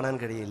വചനങ്ങൾ നമുക്ക് കാണാൻ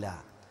കഴിയില്ല.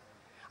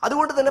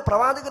 അതുകൊണ്ട് തന്നെ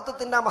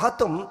പ്രവാചകത്വത്തിന്റെ ആ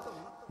മഹത്വം,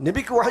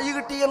 നബിക്ക് വഹയി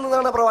കിട്ടി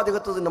എന്നതാണ്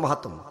പ്രവാചകത്വത്തിന്റെ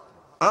മഹത്വം.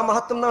 ആ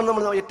മഹത്വം എന്നാണ്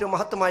നമ്മൾ ഏറ്റവും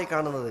മഹത്വമായി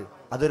കാണുന്നത്.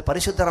 അതൊരു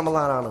പരിശുദ്ധ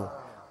റമദാനാണ്.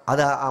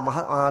 അത് ആ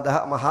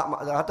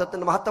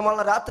മഹത്വത്തിന്റെ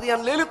മഹത്വമുള്ള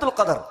രാത്രിയാണ് ലൈലത്തുൽ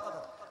ഖദർ.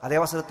 അതേ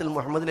അവസരത്തിൽ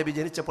മുഹമ്മദ് നബി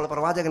ജനിച്ചപ്പോൾ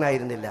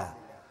പ്രവാചകനായിരുന്നില്ല.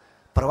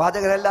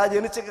 പ്രവാചകനല്ല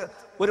ജനിച്ച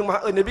ഒരു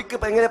നബിക്ക്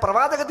എങ്ങനെ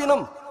പ്രവാചക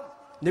ദിനം,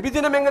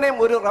 നബിദിനം എങ്ങനെ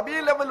ഒരു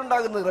റബീഉൽ അവ്വൽ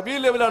ഉണ്ടാകുന്നത്?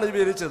 റബീഉൽ അവ്വലാണ് നബി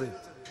ജനിച്ചത്.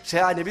 പക്ഷെ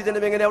ആ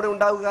നബിദിനം എങ്ങനെ അവിടെ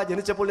ഉണ്ടാവുക?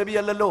 ജനിച്ചപ്പോൾ നബി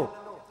അല്ലല്ലോ.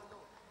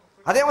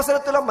 അതേ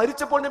അവസരത്തിൽ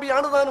മരിച്ചപ്പോൾ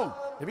നബിയാണ് താനും.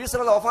 നബി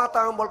സ്വല്ലല്ലാഹു അലൈഹി വസല്ലം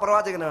വഫാത്താകുമ്പോൾ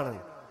പ്രവാചകനാണ്.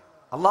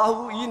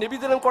 അള്ളാഹു ഈ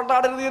നബിദിനം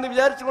കൊണ്ടാടരുത് എന്ന്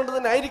വിചാരിച്ചുകൊണ്ട്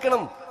തന്നെ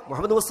ആയിരിക്കണം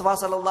മുഹമ്മദ് മുസ്തഫ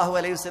സല്ലല്ലാഹു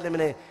അലൈഹി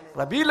വസല്ലമിനെ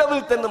റബീഉൽ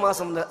അവ്വൽ തന്നെ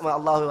മാസം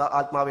അള്ളാഹു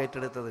ആത്മാവ്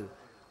ഏറ്റെടുത്തത്.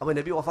 അപ്പോൾ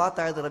നബി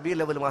വഫാത്തായത്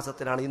റബീഉൽ അവ്വൽ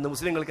മാസത്തിലാണ്. ഇന്ന്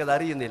മുസ്ലിങ്ങൾക്ക് അത്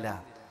അറിയുന്നില്ല.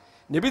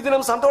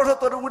 നബിദിനം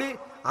സന്തോഷത്തോടുകൂടി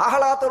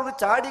ആഹ്ലാദത്തോടുകൂടി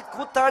ചാടി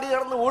കൂത്താടി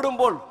നടന്ന്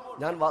ഓടുമ്പോൾ,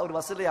 ഞാൻ ഒരു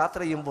ബസ്സിൽ യാത്ര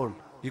ചെയ്യുമ്പോൾ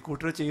ഈ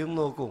കൂട്ടർ ചെയ്യുന്നു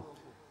നോക്കൂ,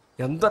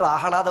 എന്തൊരു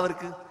ആഹ്ലാദം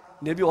അവർക്ക്.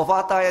 നബി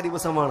വഫാത്തായ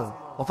ദിവസമാണ്,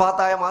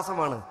 വഫാത്തായ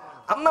മാസമാണ്,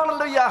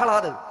 അന്നാണല്ലോ ഈ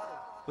ആഹ്ലാദം.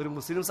 ഒരു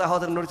മുസ്ലിം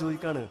സഹോദരനോട്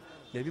ചോദിക്കാണ്,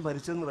 നബി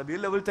മരിച്ചത്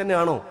റബീഉൽ അവ്വൽ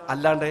തന്നെയാണോ?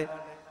 അല്ലാണ്ട്.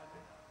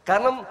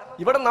 കാരണം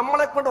ഇവിടെ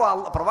നമ്മളെ കൊണ്ട്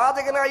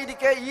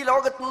പ്രവാചകനായിരിക്കെ ഈ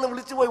ലോകത്ത് നിന്ന്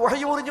വിളിച്ചു പോയി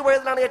വഹയി മുറിഞ്ഞു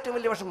പോയതിലാണ് ഏറ്റവും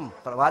വലിയ വിഷമം.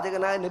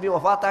 പ്രവാചകനായ നബി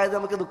വഫാത്തായത്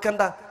നമുക്ക് ദുഃഖം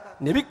എന്താ?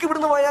 നബിക്ക്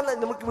ഇവിടുന്ന് പോയാൽ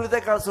നമുക്ക്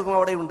ഇവിടുത്തേക്കാൾ സുഖം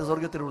അവിടെയുണ്ട്,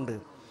 സ്വർഗത്തിലുണ്ട്.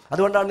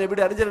 അതുകൊണ്ടാണ്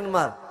നബിയുടെ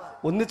അനുചരന്മാർ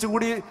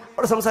ഒന്നിച്ചുകൂടി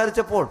അവിടെ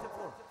സംസാരിച്ചപ്പോൾ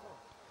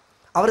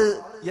അവർ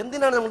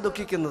എന്തിനാണ് നമ്മൾ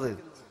ദുഃഖിക്കുന്നത്,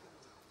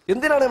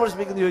 എന്തിനാണ് നമ്മൾ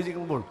വിഷമിക്കുന്നത്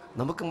ചോദിക്കുമ്പോൾ,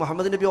 നമുക്ക്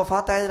മുഹമ്മദ് നബി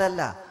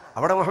വഫാത്തായതിലല്ല,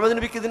 അവിടെ മുഹമ്മദ്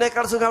നബിക്ക്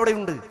ഇതിനേക്കാൾ സുഖം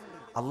അവിടെയുണ്ട്.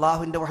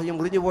 അള്ളാഹുവിന്റെ വഹയി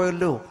മുറിഞ്ഞു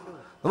പോയല്ലോ,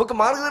 നമുക്ക്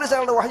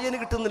മാർഗദർശനങ്ങളുടെ വഹയിന്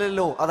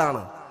കിട്ടുന്നില്ലല്ലോ,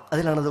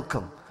 അതിലാണ്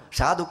ദുഃഖം.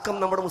 പക്ഷെ ആ ദുഃഖം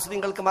നമ്മുടെ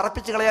മുസ്ലിങ്ങൾക്ക്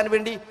മറപ്പിച്ച് കളയാൻ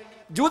വേണ്ടി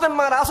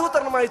ജൂതന്മാർ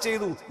ആസൂത്രണമായി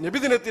ചെയ്തു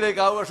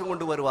നബിദിനത്തിലേക്ക് ആഘോഷം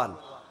കൊണ്ടുവരുവാൻ.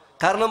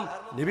 കാരണം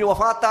നബി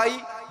വഫാത്തായി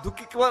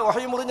ദുഃഖിക്കുക,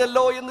 വഹയി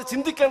മുറിഞ്ഞല്ലോ എന്ന്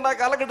ചിന്തിക്കേണ്ട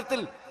കാലഘട്ടത്തിൽ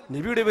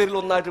നബിയുടെ പേരിൽ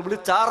ഒന്നായിട്ട്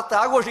വിളിച്ചാർത്ത്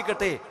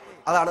ആഘോഷിക്കട്ടെ.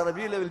 അതാണ്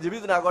റബീഉൽ അവ്വൽ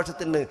നബിദിന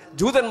ആഘോഷത്തിന്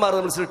ജൂതന്മാർ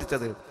നമ്മൾ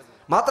സൃഷ്ടിച്ചത്.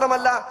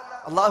 മാത്രമല്ല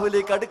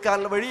അള്ളാഹുവിലേക്ക്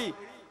അടുക്കാനുള്ള വഴി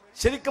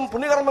ശരിക്കും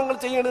പുണ്യകർമ്മങ്ങൾ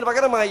ചെയ്യുന്നതിന്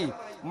പകരമായി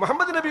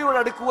മുഹമ്മദ് നബിയോട്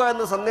അടുക്കുക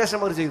എന്ന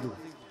സന്ദേശം അവർ ചെയ്തു.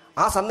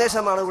 ആ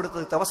സന്ദേശമാണ്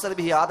ഇവിടുത്തെ തവസ്സൽ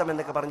ബിഹി ആദം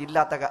എന്നൊക്കെ പറഞ്ഞ്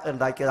ഇല്ലാത്ത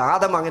ഉണ്ടാക്കിയത്.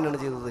 ആദം അങ്ങനെയാണ്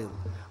ചെയ്തത്.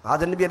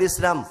 ആദം നബി അലൈഹി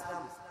ഇസ്ലാം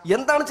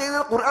എന്താണ്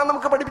ചെയ്തത്? ഖുർആൻ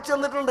നമുക്ക് പഠിപ്പിച്ചു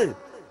തന്നിട്ടുണ്ട്.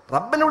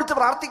 റബ്ബനെ വിളിച്ച്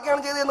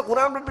പ്രാർത്ഥിക്കുകയാണ് ചെയ്തതെന്ന്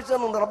ഖുർആൻ പഠിപ്പിച്ചു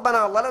തന്നിട്ടുണ്ട്.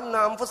 റബ്ബനാ ളലംനാ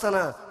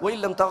അൻഫുസനാ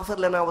വഇല്ലം തഗ്ഫിർ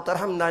ലനാ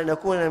വതർഹംനാ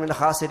ലനകൂന മിനൽ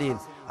ഖാസിരീൻ.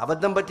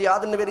 അബദ്ധം പറ്റി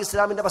ആദം നബി അലൈഹി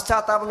ഇസ്ലാമിന്റെ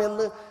പശ്ചാത്താപം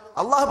എന്ന്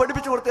അള്ളാഹു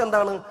പഠിപ്പിച്ചു കൊടുത്തത്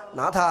എന്താണ്?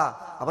 നാഥ,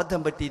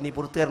 അബദ്ധം പറ്റി നീ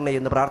പുറത്തേറണേ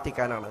എന്ന്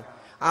പ്രാർത്ഥിക്കാനാണ്.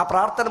 ആ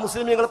പ്രാർത്ഥന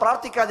മുസ്ലിമീങ്ങൾ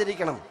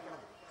പ്രാർത്ഥിക്കാതിരിക്കണം.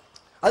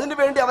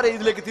 അതിനുവേണ്ടി അവരെ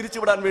ഇതിലേക്ക്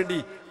തിരിച്ചുവിടാൻ വേണ്ടി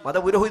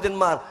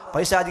മതപുരോഹിതന്മാർ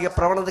പൈശാചിക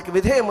പ്രവണതയ്ക്ക്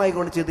വിധേയമായി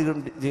കൊണ്ട്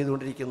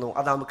ചെയ്തുകൊണ്ടിരിക്കുന്നു.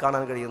 അത് നമുക്ക്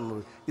കാണാൻ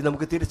കഴിയുന്നത്. ഇത്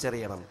നമുക്ക്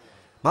തിരിച്ചറിയണം.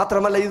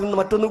 മാത്രമല്ല ഇതൊന്ന്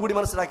മറ്റൊന്നും കൂടി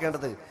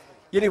മനസ്സിലാക്കേണ്ടത്,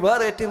 ഇനി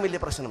വേറെ ഏറ്റവും വലിയ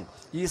പ്രശ്നം,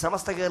 ഈ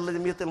സമസ്ത കേരള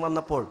ജമിയത്തിൽ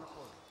വന്നപ്പോൾ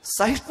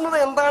സഹിഷ്ണുത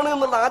എന്താണ്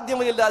എന്നുള്ള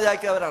ആദ്യം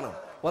ഇല്ലാതെയാക്കിയവരാണ്.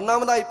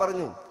 ഒന്നാമതായി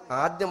പറഞ്ഞു,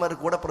 ആദ്യം അവർ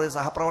കൂടെ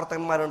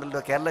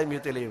സഹപ്രവർത്തകന്മാരുണ്ടല്ലോ കേരള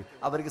ജമിയത്തിലെയും,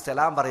 അവർക്ക്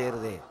സലാം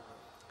പറയരുതേ,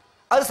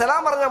 അവർ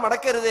സലാം പറഞ്ഞാൽ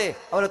മടക്കരുതേ,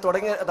 അവരെ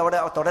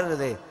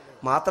തുടരരുതേ.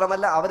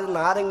 മാത്രമല്ല അവരിൽ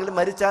ആരെങ്കിലും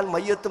മരിച്ചാൽ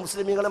മയ്യത്ത്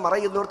മുസ്ലിമീങ്ങളെ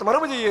മറയുന്നോർത്ത്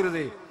മറവ്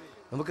ചെയ്യരുതേ.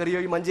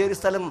 നമുക്കറിയാം ഈ മഞ്ചേരി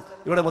സ്ഥലം,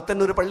 ഇവിടെ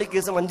മുത്തന്നൂർ പള്ളി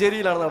കേസ്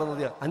മഞ്ചേരിയിലാണ്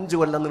നടന്നത്. 5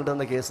 കൊല്ലം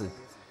നീണ്ടുന്ന കേസ്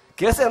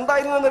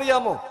എന്തായിരുന്നു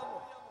എന്നറിയാമോ?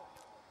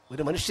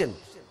 ഒരു മനുഷ്യൻ,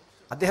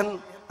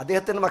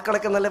 അദ്ദേഹത്തിന്റെ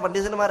മക്കളൊക്കെ നല്ല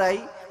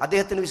പണ്ഡിതന്മാരായി,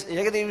 അദ്ദേഹത്തിന്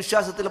ഏകദൈവ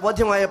വിശ്വാസത്തിൽ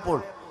ബോധ്യമായപ്പോൾ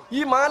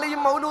ഈ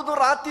മാലയും മൗലൂദും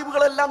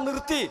റാത്തീബുകളെല്ലാം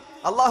നിർത്തി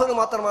അള്ളാഹുവിനെ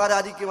മാത്രം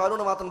ആരാധിക്കും,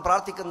 അവനോട് മാത്രം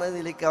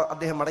പ്രാർത്ഥിക്കുന്നതിലേക്ക്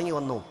അദ്ദേഹം മടങ്ങി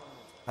വന്നു.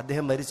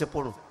 അദ്ദേഹം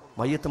മരിച്ചപ്പോൾ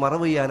മയ്യത്ത്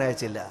മറവ് ചെയ്യാൻ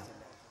അയച്ചില്ല.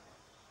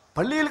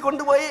 പള്ളിയിൽ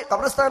കൊണ്ടുപോയി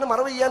ഖബർസ്ഥാനം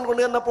മറവ് ചെയ്യാൻ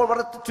കൊണ്ടുവന്നപ്പോൾ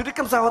വളരെ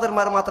ചുരുക്കം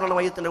സഹോദരന്മാർ മാത്രമാണ്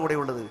മയ്യത്തിന്റെ കൂടെ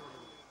ഉള്ളത്.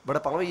 ഇവിടെ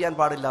മറവ് ചെയ്യാൻ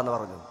പാടില്ല എന്ന്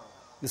പറഞ്ഞു.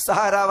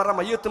 നിസ്സഹാരാവരുടെ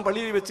മയ്യത്തും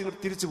പള്ളിയിൽ വെച്ച്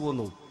തിരിച്ചു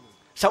പോന്നു.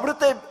 പക്ഷെ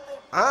അവിടുത്തെ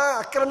ആ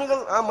അക്രമികൾ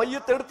ആ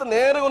മയ്യത്ത് എടുത്ത്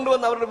നേരെ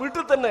കൊണ്ടുവന്ന് അവരുടെ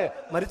വീട്ടിൽ തന്നെ,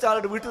 മരിച്ച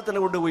ആളുടെ വീട്ടിൽ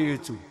തന്നെ കൊണ്ടുപോയി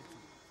വെച്ചു.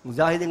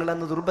 മുജാഹിദീങ്ങൾ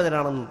അന്ന്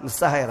ദുർബലരാണെന്ന്,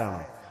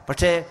 നിസ്സഹായരാണ്.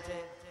 പക്ഷേ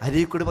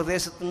അരീക്കുടി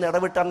പ്രദേശത്ത് നിന്ന്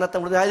ഇടവിട്ട് അന്നത്തെ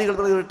മുജാഹിദീകൾ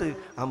ഇടവിട്ട്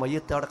ആ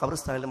മയ്യത്ത് അവിടെ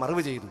ഖബർസ്ഥാനിൽ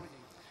മറവ് ചെയ്തു.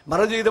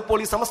 മറവ് ചെയ്തപ്പോൾ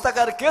ഈ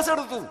സമസ്തക്കാർ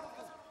കേസെടുത്തു.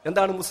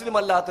 എന്താണ്? മുസ്ലിം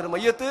അല്ലാത്തൊരു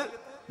മയ്യത്ത്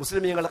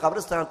മുസ്ലിമീങ്ങളുടെ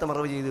ഖബർസ്ഥാനത്ത്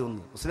മറവ് ചെയ്തു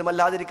വന്നു. മുസ്ലിം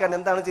അല്ലാതിരിക്കാൻ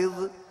എന്താണ്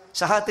ചെയ്തത്?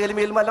 ഷഹാദത്ത്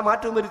കലിമയിൽ വല്ല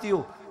മാറ്റവും വരുത്തിയോ?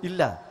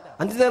 ഇല്ല.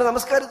 5 നേരം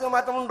നമസ്കാരത്തിന്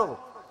മാറ്റമുണ്ടോ?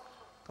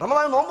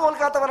 റമദാൻ നോമ്പ്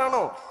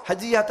നോൽക്കാത്തവരാണോ?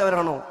 ഹജ്ജ്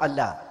ചെയ്യാത്തവരാണോ? അല്ല.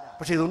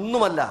 പക്ഷെ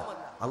ഇതൊന്നുമല്ല,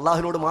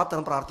 അള്ളാഹുവിനോട്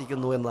മാത്രം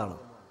പ്രാർത്ഥിക്കുന്നു എന്നതാണ്.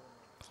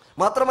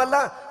 മാത്രമല്ല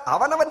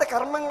അവനവന്റെ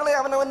കർമ്മങ്ങളെ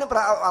അവനവന്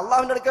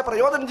അള്ളാഹുവിന്റെ അടുക്കൽ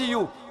പ്രയോജനം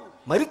ചെയ്യൂ.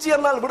 മരിച്ചു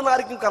എന്നാൽ ഇവിടുന്ന്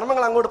ആർക്കും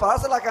കർമ്മങ്ങൾ അങ്ങോട്ട്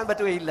പാർസലാക്കാൻ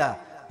പറ്റുകയില്ല.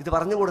 ഇത്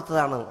പറഞ്ഞു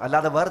കൊടുത്തതാണ്,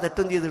 അല്ലാതെ വേറെ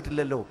തെറ്റും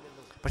ചെയ്തിട്ടില്ലല്ലോ.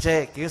 പക്ഷേ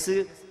കേസ്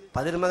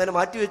 11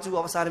 മാറ്റിവെച്ചു.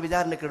 അവസാനം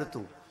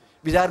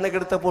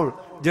വിചാരണക്കെടുത്തപ്പോൾ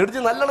ജഡ്ജി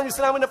നല്ലോണം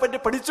ഇസ്ലാമിനെ പറ്റി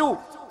പഠിച്ചു.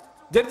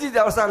 ജഡ്ജി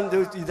അവസാനം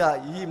ചോദിച്ചു, ഇതാ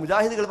ഈ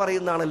മുജാഹിദുകൾ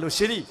പറയുന്നതാണല്ലോ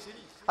ശരി,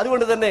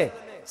 അതുകൊണ്ട് തന്നെ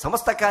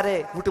സമസ്തക്കാരെ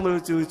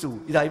കൂട്ടുമുറിച്ച് ചോദിച്ചു,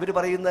 ഇതാ ഇവർ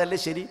പറയുന്നതല്ലേ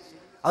ശരി?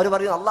 അവർ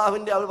പറയുന്നത്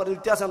അള്ളാഹുവിന്റെ, അവർ പറയുന്ന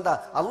വ്യത്യാസം എന്താ?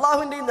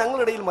 അള്ളാഹുവിന്റെയും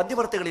ഞങ്ങളുടെ ഇടയിൽ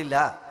മധ്യവർത്തികളില്ല,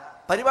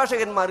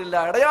 പരിഭാഷകന്മാരില്ല,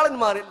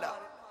 ഇടയാളന്മാരില്ല.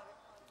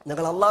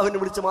 ഞങ്ങൾ അള്ളാഹുവിനെ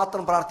വിളിച്ച്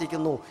മാത്രം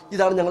പ്രാർത്ഥിക്കുന്നു,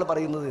 ഇതാണ് ഞങ്ങൾ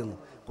പറയുന്നത് എന്ന്.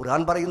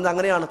 ഖുർആൻ പറയുന്നത്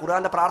അങ്ങനെയാണ്.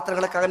 ഖുർആന്റെ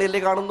പ്രാർത്ഥനകളൊക്കെ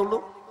അങ്ങനെയല്ലേ കാണുന്നുള്ളൂ.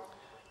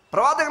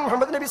 പ്രവാചകൻ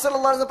മുഹമ്മദ് നബി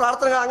സല്ലല്ലാഹു അലൈഹി വസല്ലം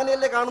പ്രാർത്ഥനകൾ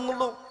അങ്ങനെയല്ലേ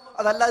കാണുന്നുള്ളൂ.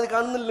 അതല്ലാതെ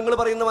കാണുന്നില്ല. നിങ്ങൾ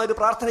പറയുന്ന മാതിരി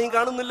പ്രാർത്ഥനയും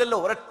കാണുന്നില്ലല്ലോ,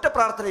 ഒരൊറ്റ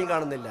പ്രാർത്ഥനയും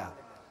കാണുന്നില്ല.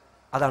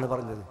 അതാണ്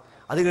പറഞ്ഞത്.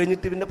 അത്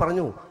കഴിഞ്ഞിട്ട് പിന്നെ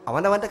പറഞ്ഞു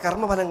അവനവന്റെ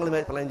കർമ്മഫലങ്ങൾ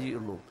ഫലം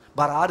ചെയ്യുള്ളൂ,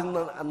 വേറെ ആരും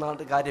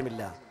എന്നാണ്ട്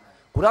കാര്യമില്ല.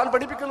 ഖുർആൻ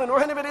പഠിപ്പിക്കുന്നു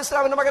നൂഹ് നബി അലൈഹി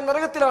ഇസ്ലാമിന്റെ മകൻ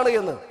നരകത്തിലാണ്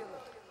എന്ന്,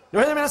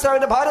 നൂഹ് നബി അലൈഹി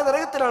ഇസ്ലാമിന്റെ ഭാര്യ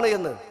നരകത്തിലാണ്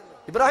എന്ന്,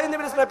 ഇബ്രാഹിം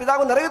നബി അലൈഹി ഇസ്ലാം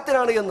പിതാവ്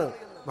നരകത്തിലാണ് എന്ന്,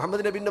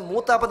 മുഹമ്മദ് നബിന്റെ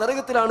മൂത്താപ്പ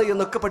നരകത്തിലാണ്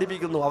എന്നൊക്കെ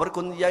പഠിപ്പിക്കുന്നു.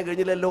 അവർക്കൊന്നും ചെയ്യാൻ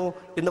കഴിഞ്ഞില്ലല്ലോ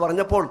എന്ന്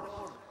പറഞ്ഞപ്പോൾ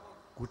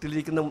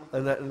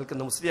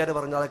നിൽക്കുന്ന മുസ്ലിയാരെ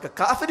പറഞ്ഞു അതൊക്കെ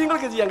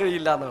കാഫിര്യങ്ങൾക്ക് ചെയ്യാൻ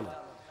കഴിയില്ല എന്നാണ്.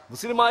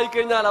 മുസ്ലിമായി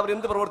കഴിഞ്ഞാൽ അവർ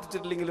എന്ത്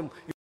പ്രവർത്തിച്ചിട്ടില്ലെങ്കിലും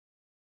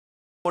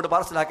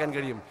പാർസലാക്കാൻ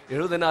കഴിയും.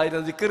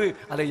 70,000 ദിക്ർ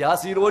അല്ലെ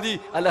യാസീൻ ഓതി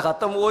അല്ല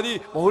ഖത്തം ഓതി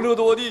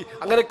മൗലൂദ് ഓതി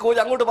അങ്ങനെയൊക്കെ ഓതി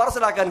അങ്ങോട്ട്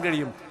പാർസലാക്കാൻ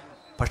കഴിയും.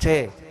 പക്ഷേ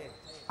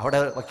അവിടെ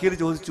വക്കീൽ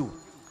ചോദിച്ചു,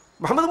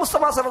 മുഹമ്മദ്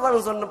മുസ്തഫ സല്ലല്ലാഹു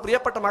അലൈഹി വസല്ലം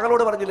പ്രിയപ്പെട്ട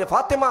മകളോട് പറഞ്ഞില്ലേ,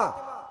 ഫാത്തിമ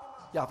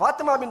യാ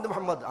ഫാത്തിമ ബിൻത്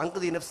മുഹമ്മദ്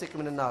അൻഖദി നഫ്സക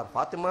മിനന്നാർ,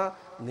 ഫാത്തിമ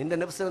നിന്റെ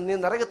നഫ്സിനെ നീ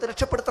നരകത്തെ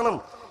രക്ഷപ്പെടുത്തണം,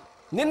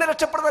 നിന്നെ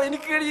രക്ഷപ്പെടുത്താൻ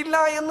എനിക്ക് കഴിയില്ല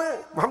എന്ന്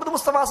മുഹമ്മദ്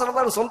മുസ്തഫ സല്ലല്ലാഹു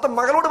അലൈഹി വസല്ലം സ്വന്തം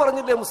മകളോട്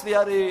പറഞ്ഞില്ലേ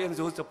മുസ്ലിയാരെ എന്ന്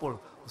ചോദിച്ചപ്പോൾ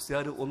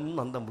മുസ്ലിയാർ ഒന്നും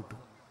അന്തം വിട്ടു.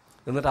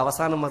 എന്നിട്ട്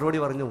അവസാനം മറുപടി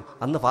പറഞ്ഞു,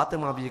 അന്ന്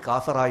ഫാത്തിമ ബി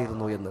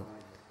കാഫിറായിരുന്നു എന്ന്.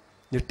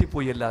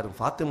 ഞെട്ടിപ്പോയി എല്ലാവരും.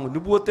 ഫാത്തിമ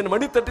നുബുവത്തിന്റെ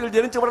മണിത്തട്ടിൽ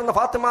ജനിച്ചു വളർന്ന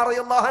ഫാത്തിമ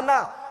റളിയല്ലാഹു അൻഹ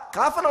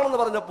കാഫിറാണെന്ന്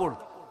പറഞ്ഞപ്പോൾ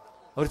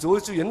അവർ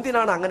ചോദിച്ചു,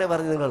 എന്തിനാണ് അങ്ങനെ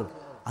പറഞ്ഞത് നിങ്ങൾ?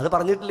 അത്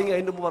പറഞ്ഞിട്ടില്ലെങ്കിൽ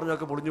അതിൻ്റെ മുമ്പ്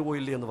പറഞ്ഞൊക്കെ പൊളിഞ്ഞു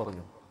പോയില്ലേ എന്ന്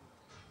പറഞ്ഞു.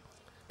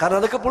 കാരണം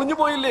അതൊക്കെ പൊളിഞ്ഞു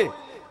പോയില്ലേ.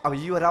 അപ്പൊ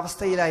ഈ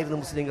ഒരവസ്ഥയിലായിരുന്നു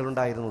മുസ്ലിങ്ങൾ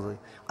ഉണ്ടായിരുന്നത്.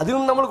 അതിൽ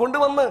നിന്ന് നമ്മൾ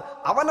കൊണ്ടുവന്ന്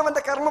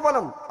അവനവന്റെ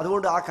കർമ്മഫലം,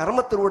 അതുകൊണ്ട് ആ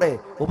കർമ്മത്തിലൂടെ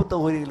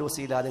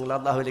നിങ്ങൾ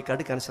അല്ലാഹുവിലേക്ക്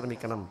അടുക്കാൻ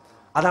ശ്രമിക്കണം.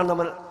 അതാണ്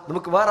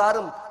നമുക്ക് വേറെ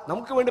ആരും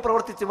നമുക്ക് വേണ്ടി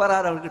പ്രവർത്തിച്ച് വേറെ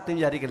ആരും കിട്ടും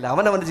വിചാരിക്കില്ല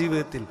അവനവന്റെ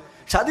ജീവിതത്തിൽ.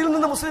 പക്ഷെ അതിൽ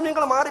നിന്ന്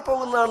മുസ്ലിമീങ്ങൾ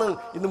മാറിപ്പോകുന്നതാണ്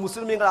ഇന്ന്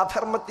മുസ്ലിമീങ്ങൾ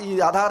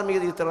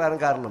അധാർമികത ഇത്തരം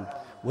കാരണം.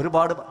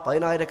 ഒരുപാട്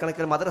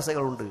 10,000-കണക്കിന്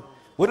മദ്രസകളുണ്ട്,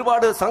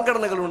 ഒരുപാട്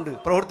സംഘടനകളുണ്ട്,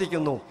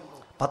 പ്രവർത്തിക്കുന്നു.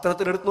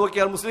 പത്രത്തിൽ എടുത്തു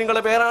നോക്കിയാൽ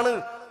മുസ്ലിങ്ങളുടെ പേരാണ്.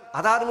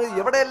 അധാർമിക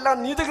എവിടെയെല്ലാം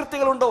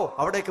നീതികൃത്യങ്ങളുണ്ടോ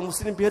അവിടെയൊക്കെ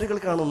മുസ്ലിം പേരുകൾ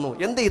കാണുന്നു.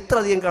 എന്താ ഇത്ര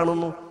അധികം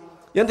കാണുന്നു?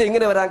 എന്താ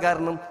ഇങ്ങനെ വരാൻ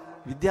കാരണം?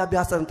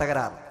 വിദ്യാഭ്യാസം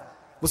തകരാറ്.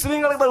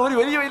 മുസ്ലിങ്ങൾക്ക് ഒരു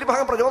വലിയ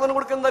ഭാഗം പ്രചോദനം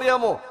കൊടുക്കുന്നത്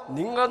അറിയാമോ?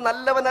 നിങ്ങൾ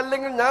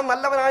നല്ലവനല്ലെങ്കിൽ ഞാൻ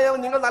നല്ലവനായ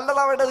നിങ്ങൾ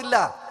നല്ലതാവേണ്ടതില്ല.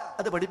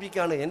 അത്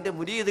പഠിപ്പിക്കുകയാണ്. എൻ്റെ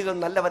മുരീദുകൾ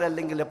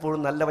നല്ലവരല്ലെങ്കിൽ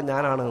എപ്പോഴും നല്ലവൻ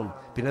ഞാനാണ്.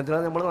 പിന്നെ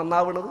എന്തിനാണ് നമ്മൾ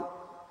നന്നാവുന്നത്?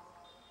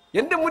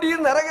 എന്റെ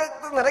മുരീദ്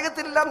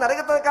നരകത്തിലില്ല,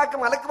 നരകത്തേക്കാക്ക്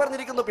മലക്ക്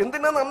പറഞ്ഞിരിക്കുന്നു.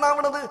 എന്തിനാണ്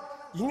നന്നാവണത്?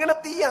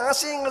 ഇങ്ങനത്തെ ഈ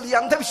ആശയങ്ങൾ, ഈ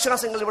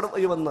അന്ധവിശ്വാസങ്ങൾ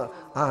ഇവിടെ വന്ന്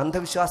ആ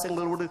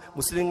അന്ധവിശ്വാസങ്ങളോട്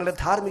മുസ്ലിങ്ങളെ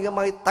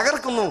ധാർമ്മികമായി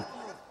തകർക്കുന്നു.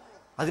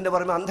 അതിന്റെ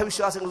പുറമെ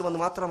അന്ധവിശ്വാസങ്ങൾ വന്ന്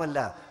മാത്രമല്ല,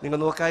 നിങ്ങൾ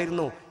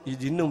നോക്കായിരുന്നു ഈ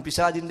ജിന്നും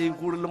പിശാചിന്റെയും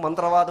കൂടുതലും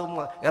മന്ത്രവാദവും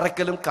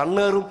ഇറക്കലും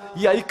കണ്ണേറും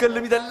ഈ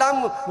ഐക്കല്ലും ഇതെല്ലാം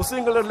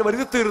മുസ്ലിങ്ങളുടെ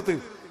വരുത്തി തീർത്ത്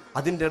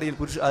അതിൻ്റെ ഇടയിൽ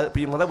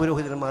ഈ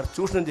മതപുരോഹിതന്മാർ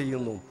ചൂഷണം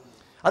ചെയ്യുന്നു.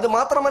 അത്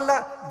മാത്രമല്ല,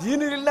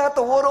 ദീനിലില്ലാത്ത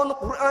ഓരോന്ന്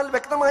ഖുർആനിൽ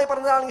വ്യക്തമായി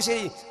പറഞ്ഞതാണെങ്കിൽ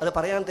ശരി, അത്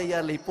പറയാൻ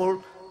തയ്യാറില്ല. ഇപ്പോൾ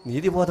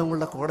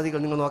നീതിബോധമുള്ള കോടതികൾ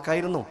നിങ്ങൾ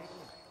നോക്കായിരുന്നു.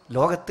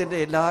 ലോകത്തിന്റെ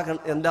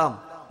എല്ലാം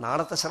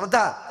നാളത്തെ ശ്രദ്ധ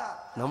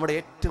നമ്മുടെ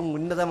ഏറ്റവും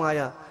ഉന്നതമായ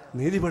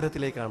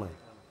നീതിപീഠത്തിലേക്കാണ്,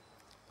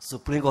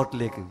 സുപ്രീം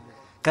കോർട്ടിലേക്ക്.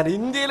 കാരണം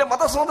ഇന്ത്യയിലെ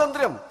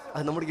മതസ്വാതന്ത്ര്യം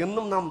അത് നമ്മുടെ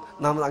എന്നും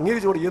നാം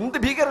അംഗീകരിച്ചോട്. എന്ത്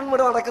ഭീകരന്മാർ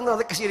നടക്കുന്നത്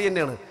അതൊക്കെ ശരി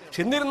തന്നെയാണ്.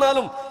 പക്ഷെ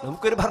എന്നിരുന്നാലും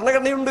നമുക്കൊരു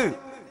ഭരണഘടനയുണ്ട്,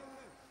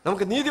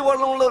 നമുക്ക്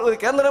നീതിബോധമുള്ള ഒരു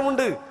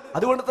കേന്ദ്രമുണ്ട്.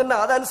 അതുകൊണ്ട് തന്നെ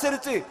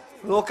അതനുസരിച്ച്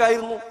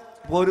നോക്കായിരുന്നു.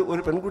 ഇപ്പോൾ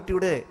ഒരു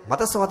പെൺകുട്ടിയുടെ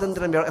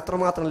മതസ്വാതന്ത്ര്യം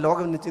എത്രമാത്രം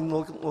ലോകം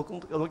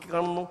നോക്കി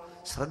കാണുന്നു.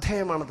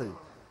 ശ്രദ്ധേയമാണത്.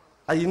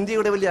 അത്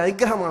ഇന്ത്യയുടെ വലിയ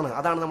അനുഗ്രഹമാണ്.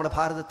 അതാണ് നമ്മുടെ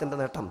ഭാരതത്തിന്റെ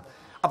നേട്ടം.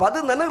 അപ്പൊ അത്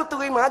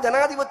നിലനിർത്തുകയും ആ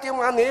ജനാധിപത്യം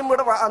ആ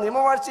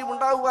നിയമവാഴ്ചയും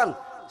ഉണ്ടാകുവാൻ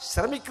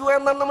ശ്രമിക്കുക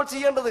എന്നാണ് നമ്മൾ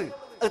ചെയ്യേണ്ടത്.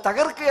 അത്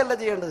തകർക്കുകയല്ല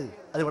ചെയ്യേണ്ടത്,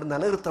 അത് ഇവിടെ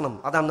നിലനിർത്തണം.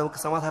 അതാണ് നമുക്ക്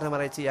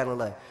സമാധാനപരമായി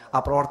ചെയ്യാനുള്ള ആ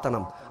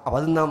പ്രവർത്തനം. അപ്പൊ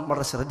അത് നാം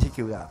വളരെ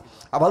ശ്രദ്ധിക്കുക.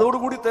 അപ്പൊ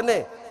അതോടുകൂടി തന്നെ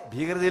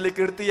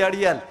ഭീകരതയിലേക്ക്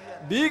എടുത്തിയാടിയാൽ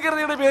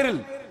ഭീകരതയുടെ പേരിൽ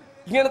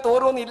ഇങ്ങനത്തെ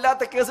ഓരോന്നും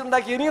ഇല്ലാത്ത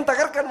കേസുണ്ടാക്കി ഇനിയും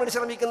തകർക്കാൻ വേണ്ടി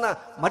ശ്രമിക്കുന്ന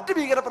മറ്റു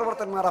ഭീകര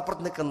പ്രവർത്തകന്മാർ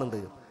അപ്പുറത്ത്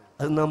നിൽക്കുന്നുണ്ട്.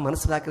 അത് നാം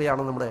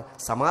മനസ്സിലാക്കുകയാണ് നമ്മുടെ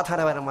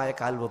സമാധാനപരമായ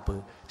കാൽവെപ്പ്,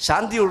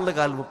 ശാന്തിയുള്ള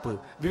കാൽവെപ്പ്,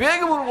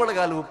 വിവേകപൂർവ്വമുള്ള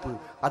കാൽവെപ്പ്.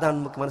 അതാണ്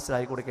നമുക്ക്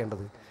മനസ്സിലാക്കി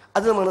കൊടുക്കേണ്ടത്.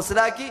 അത്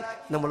മനസ്സിലാക്കി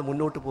നമ്മൾ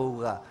മുന്നോട്ട്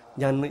പോവുക.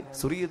 ഞാൻ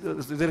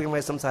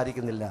സുദീർഘമായി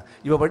സംസാരിക്കുന്നില്ല.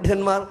 യുവ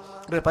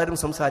പണ്ഡിതന്മാരുടെ പലരും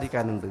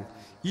സംസാരിക്കാനുണ്ട്.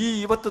 ഈ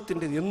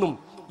യുവത്വത്തിൻ്റെ എന്നും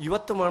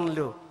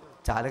യുവത്വമാണല്ലോ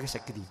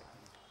ചാലകശക്തി.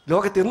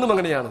 ലോകത്ത് എന്നും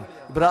അങ്ങനെയാണ്.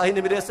 ഇബ്രാഹിം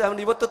നബി അലൈഹി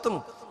സ്വലാമിന്റെ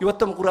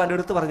യുവത്വം ഖുർആൻ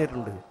എടുത്തു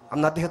പറഞ്ഞിട്ടുണ്ട്.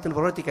 അന്ന് അദ്ദേഹത്തിന്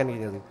പ്രവർത്തിക്കാൻ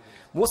കഴിഞ്ഞത്.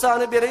 മൂസാ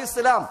നബി അലൈഹി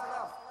സ്വലാം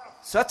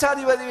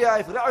സ്വച്ഛാധിപതിയായ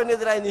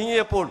ഫിർഔനെതിരായി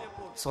നീങ്ങിയപ്പോൾ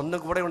സ്വന്തം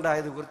കൂടെ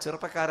ഉണ്ടായത് ഒരു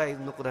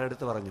ചെറുപ്പക്കാരായിരുന്നു ഖുർആൻ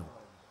എടുത്തു പറഞ്ഞു.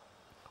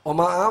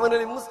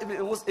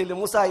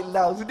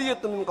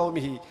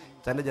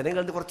 തന്റെ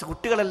ജനങ്ങളുടെ കുറച്ച്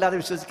കുട്ടികളല്ലാതെ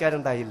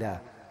വിശ്വസിക്കാനുണ്ടായില്ല.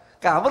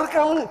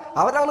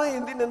 അവരാണ്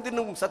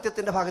എന്തിനും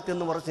സത്യത്തിന്റെ ഭാഗത്ത്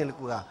നിന്ന് ഉറച്ചു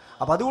നിൽക്കുക.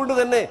 അപ്പൊ അതുകൊണ്ട്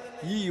തന്നെ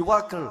ഈ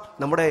യുവാക്കൾ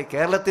നമ്മുടെ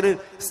കേരളത്തിന്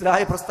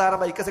ഇസ്ലാഹി പ്രസ്ഥാനം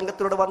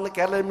ഐക്യസംഘത്തിലൂടെ വന്ന്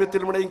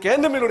കേരളത്തിലൂടെയും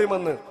കേന്ദ്രമിലൂടെയും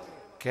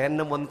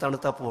കേന്ദ്രം വന്ന്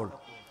തണുത്തപ്പോൾ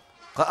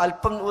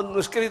അല്പം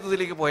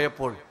നിഷ്കരിത്തത്തിലേക്ക്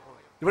പോയപ്പോൾ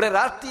ഇവിടെ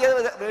രാഷ്ട്രീയ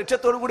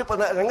ലക്ഷ്യത്തോടു കൂടി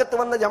രംഗത്ത്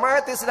വന്ന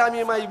ജമാഅത്തെ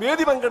ഇസ്ലാമിയുമായി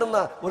വേദി പങ്കിടുന്ന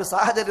ഒരു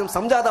സാഹചര്യം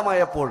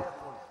സംജാതമായപ്പോൾ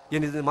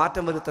ഇനി ഇത്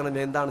മാറ്റം വരുത്തണം.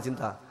 എന്താണ്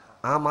ചിന്ത?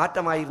 ആ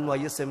മാറ്റമായിരുന്നു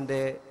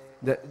ISMന്റെ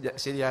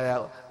ശരിയായ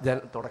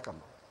തുടക്കം.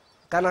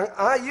 കാരണം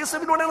ആ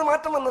ISMിലൂടെയാണ്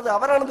മാറ്റം വന്നത്.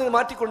 അവരാണ് ഇത്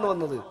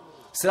മാറ്റിക്കൊണ്ടുവന്നത്.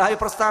 ഇസ്ലാഹി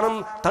പ്രസ്ഥാനം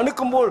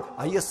തണുക്കുമ്പോൾ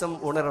ISM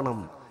ഉണരണം.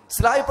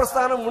 ഇസ്ലാഹി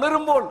പ്രസ്ഥാനം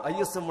ഉണരുമ്പോൾ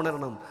ISM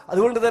ഉണരണം.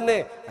 അതുകൊണ്ട് തന്നെ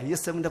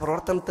ISMന്റെ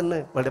പ്രവർത്തനത്തിന്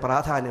വളരെ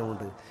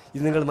പ്രാധാന്യമുണ്ട്.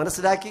 ഇത് നിങ്ങൾ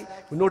മനസ്സിലാക്കി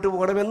മുന്നോട്ട്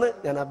പോകണമെന്ന്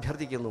ഞാൻ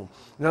അഭ്യർത്ഥിക്കുന്നു.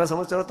 നിങ്ങളെ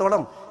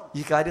സംബന്ധിച്ചിടത്തോളം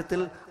ഈ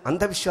കാര്യത്തിൽ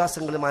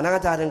അന്ധവിശ്വാസങ്ങളും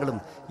അനാചാരങ്ങളും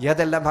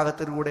ഏതെല്ലാം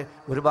ഭാഗത്തിലൂടെ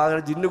ഒരു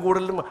ഭാഗം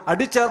ജിന്നുകൂടലും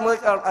അടിച്ചേർന്ന്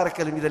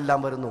അരക്കലും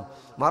ഇതെല്ലാം വരുന്നു.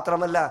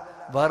 മാത്രമല്ല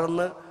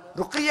വേറൊന്ന്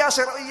റുഖിയ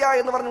ശർഇയ്യ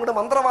എന്ന് പറഞ്ഞുകൊണ്ട്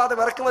മന്ത്രവാദം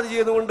ഇറക്കുമതി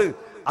ചെയ്തുകൊണ്ട്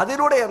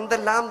അതിലൂടെ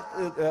എന്തെല്ലാം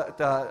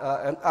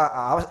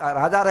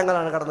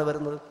ആചാരങ്ങളാണ് കടന്നു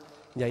വരുന്നത്.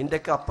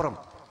 അതിൻ്റെയൊക്കെ അപ്പുറം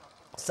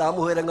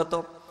സാമൂഹ്യ രംഗത്തോ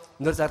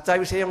ഇന്നൊരു ചർച്ചാ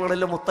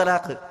വിഷയമാണല്ലോ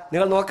മുത്തലാഖ്.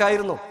 നിങ്ങൾ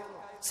നോക്കായിരുന്നു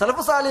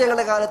സലഫ്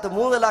സാലിഹ്യങ്ങളുടെ കാലത്ത്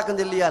 3 തലാഖും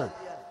ചൊല്ലിയാൽ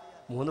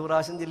 3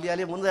 പ്രാവശ്യം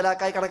ചൊല്ലിയാലേ 3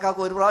 തലാഖായി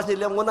കണക്കാക്കും. 1 പ്രാവശ്യം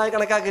ചൊല്ലിയാൽ 3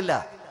 കണക്കാക്കില്ല.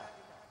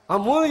 ആ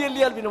 3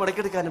 ചൊല്ലിയാൽ പിന്നെ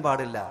മടക്കെടുക്കാനും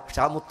പാടില്ല.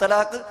 പക്ഷെ ആ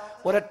മുത്തലാഖ്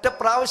ഒരൊറ്റ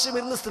പ്രാവശ്യം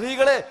ഇരുന്ന്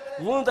സ്ത്രീകളെ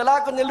 3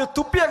 തലാഖും ചൊല്ലി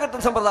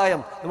തുപ്പിയാകട്ടുന്ന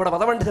സമ്പ്രദായം നമ്മുടെ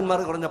മതപണ്ഡിതന്മാർ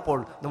കുറഞ്ഞപ്പോൾ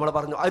നമ്മൾ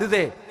പറഞ്ഞു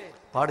അരുതേ,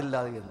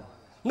 പാടില്ലാതെ എന്ന്.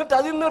 എന്നിട്ട്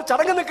അതിൽ നിന്നൊരു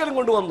ചടങ്ങ് നിൽക്കലും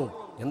കൊണ്ടുവന്നു.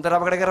 എന്തൊരു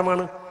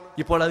അപകടകരമാണ്.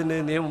 ഇപ്പോൾ അതിന്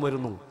നിയമം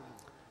വരുന്നു.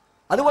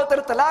 അതുപോലെ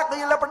തന്നെ തലാഖ്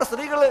ചെയ്യപ്പെട്ട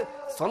സ്ത്രീകൾ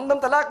സ്വന്തം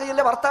തലാഖ്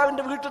ചെയ്യലെ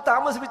ഭർത്താവിന്റെ വീട്ടിൽ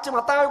താമസിപ്പിച്ച്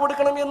മത്താവ്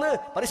കൊടുക്കണം എന്ന്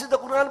പരിശുദ്ധ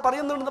ഖുർആൻ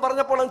പറയുന്നുണ്ടെന്ന്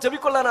പറഞ്ഞപ്പോൾ അത്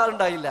ചെവിക്കൊള്ളാൻ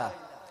ആളുണ്ടായില്ല.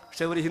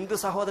 പക്ഷെ ഒരു ഹിന്ദു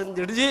സഹോദരൻ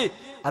ജഡ്ജി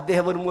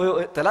അദ്ദേഹം ഒരു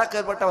തലാഖ്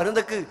ഏർപ്പെട്ട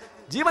വനിതക്ക്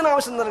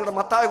ജീവനാവശ്യം നൽകണം,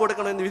 മത്താവ്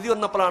കൊടുക്കണം എന്ന് വിധി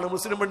വന്നപ്പോഴാണ്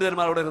മുസ്ലിം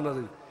പണ്ഡിതന്മാർ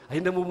ഉണരുന്നത്.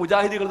 അതിന്റെ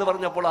മുജാഹിദികൾ എന്ന്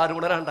പറഞ്ഞപ്പോൾ ആരും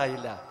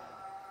ഉണരാണ്ടായില്ല.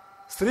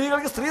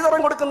 സ്ത്രീകൾക്ക്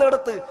സ്ത്രീധനം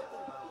കൊടുക്കുന്നിടത്ത്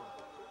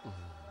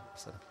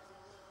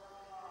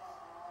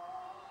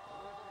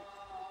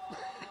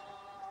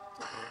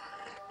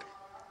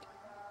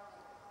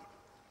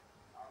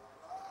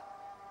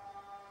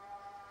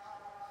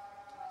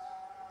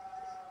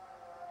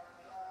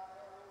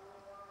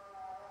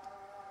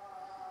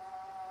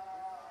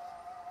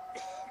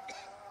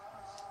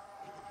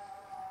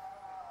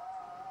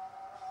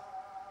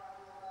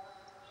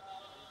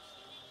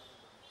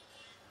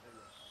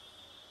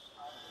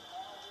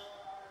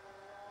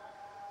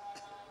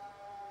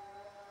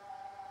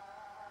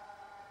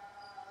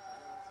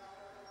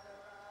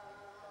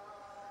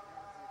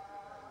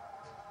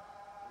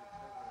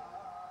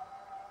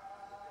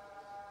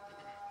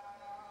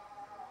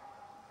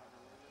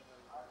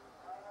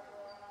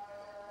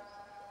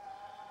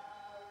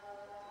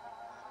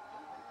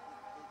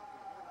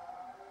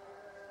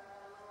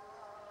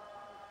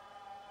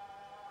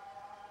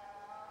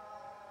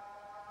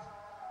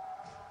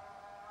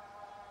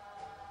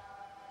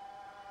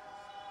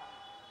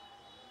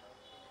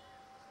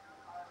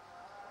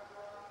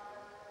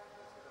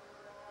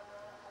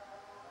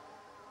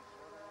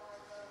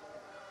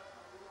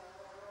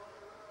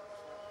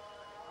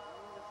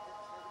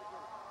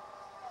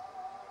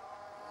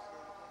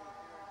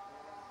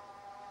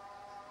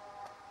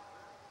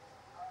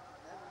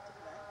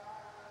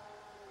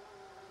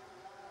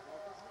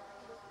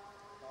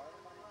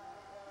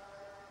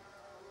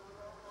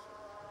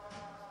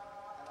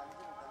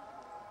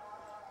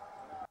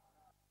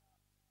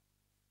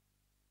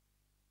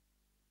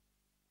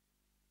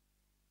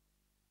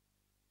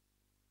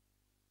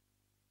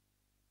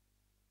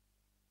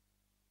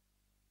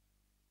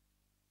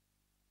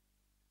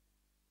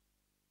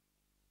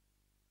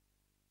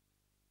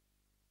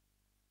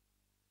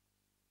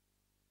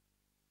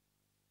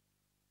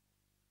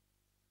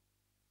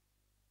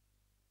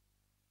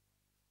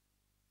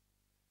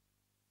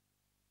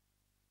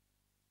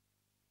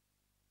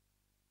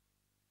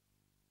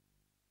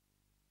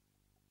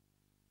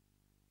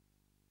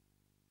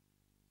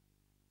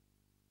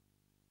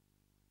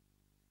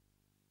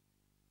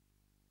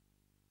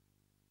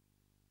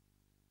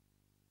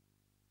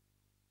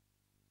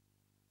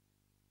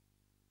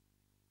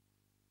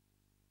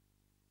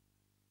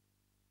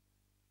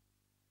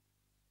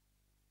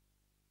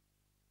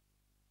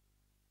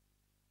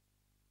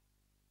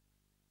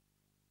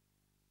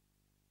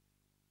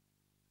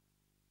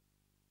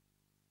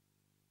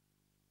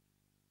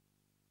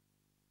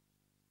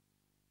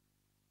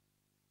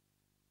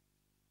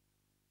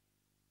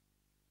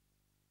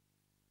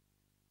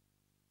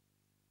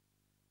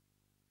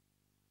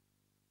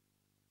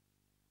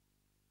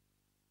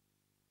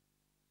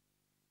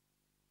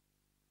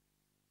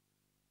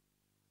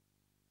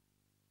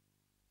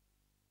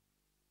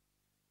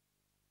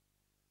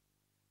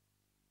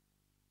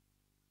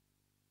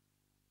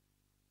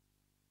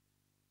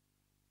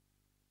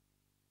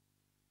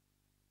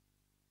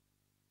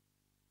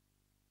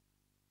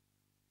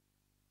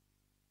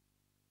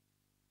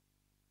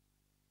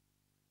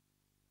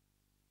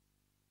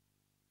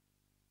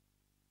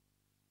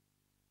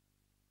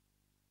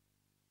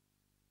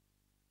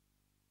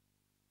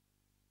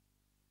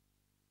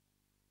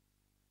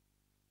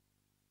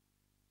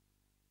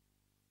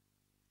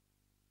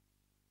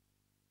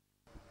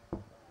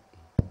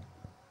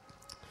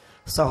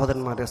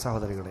സഹോദരന്മാരെ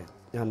സഹോദരികളെ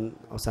ഞാൻ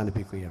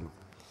അവസാനിപ്പിക്കുകയാണ്.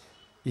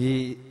 ഈ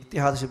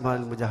ഇത്തിഹാദ്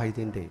ശിബ്ബാൽ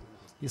മുജാഹിദീൻ്റെ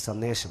ഈ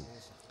സന്ദേശം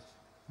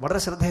വളരെ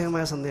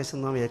ശ്രദ്ധേയമായ സന്ദേശം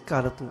നാം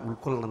എക്കാലത്തും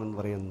ഉൾക്കൊള്ളണമെന്ന്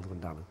പറയുന്നത്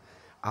കൊണ്ടാണ്.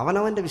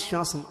 അവനവൻ്റെ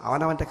വിശ്വാസം,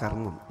 അവനവൻ്റെ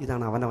കർമ്മം,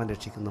 ഇതാണ് അവനവൻ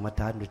രക്ഷിക്കുന്നത്,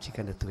 മറ്റാരും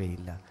രക്ഷിക്കാൻ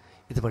എത്തുകയില്ല.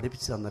 ഇത്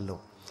പഠിപ്പിച്ചു തന്നല്ലോ.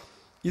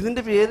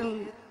 ഇതിൻ്റെ പേരിൽ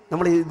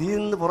നമ്മൾ ഇതിൽ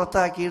നിന്ന്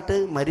പുറത്താക്കിയിട്ട്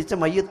മരിച്ച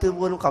മയ്യത്ത്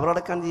പോലും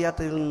കബറടക്കാൻ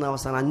ചെയ്യാത്തതിൽ നിന്ന്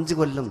അവസാനം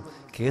 5 കൊല്ലം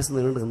കേസ്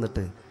നീണ്ടു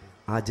നിന്നിട്ട്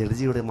ആ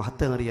ജഡ്ജിയുടെ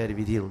മഹത്വമേറിയ ഒരു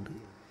വിധിയുണ്ട്.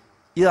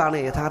 ഇതാണ്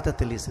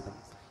യഥാർത്ഥത്തിൽ ഇസ്ലാം.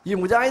 ഈ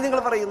മുജാഹിദുകൾ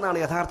പറയുന്നതാണ്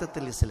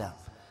യഥാർത്ഥത്തിൽ ഇസ്ലാം.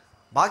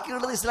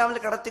 ബാക്കിയുള്ളത് ഇസ്ലാമിൽ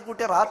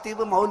കടത്തിക്കൂട്ടിയ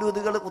റാത്തീബ്,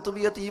 മൗലൂദുകൾ,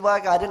 കുത്തുബിയത്ത്, ഈ വക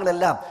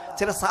കാര്യങ്ങളെല്ലാം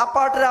ചില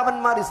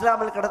സാപ്പാട്ടുരാമന്മാർ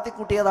ഇസ്ലാമിൽ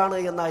കടത്തിക്കൂട്ടിയതാണ്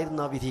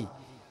എന്നായിരുന്നു ആ വിധി.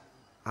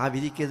 ആ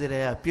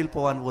വിധിക്കെതിരെ അപ്പീൽ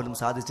പോകാൻ പോലും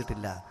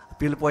സാധിച്ചിട്ടില്ല.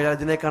 അപ്പീൽ പോയാൽ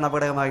ഇതിനേക്കാണ്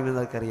അപകടമായി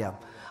എന്നവർക്കറിയാം.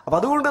 അപ്പം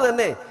അതുകൊണ്ട്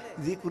തന്നെ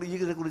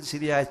ഇതിനെക്കുറിച്ച്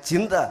ശരിയായ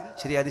ചിന്ത,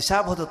 ശരിയായ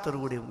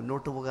ദിശാബോധത്തോടുകൂടി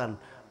മുന്നോട്ട് പോകാൻ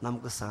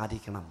നമുക്ക്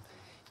സാധിക്കണം.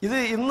 ഇത്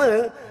ഇന്ന്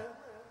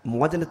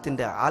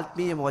മോചനത്തിൻ്റെ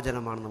ആത്മീയ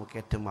മോചനമാണ് നമുക്ക്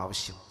ഏറ്റവും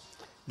ആവശ്യം.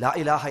 ലാ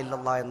ഇലാഹ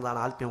ഇല്ലല്ലാഹ് എന്നതാണ്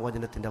ആത്മീയ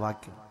മോചനത്തിൻ്റെ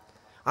വാക്യം.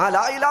 ആ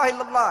ലാ ഇലാഹ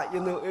ഇല്ലല്ലാഹ്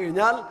എന്ന്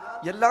കഴിഞ്ഞാൽ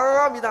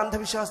എല്ലാവിധ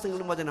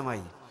അന്ധവിശ്വാസങ്ങളും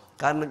മോചനമായി.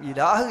 കാരണം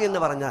ഇലാഹ് എന്ന്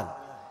പറഞ്ഞാൽ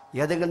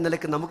ഏതെങ്കിലും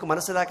നിലയ്ക്ക് നമുക്ക്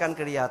മനസ്സിലാക്കാൻ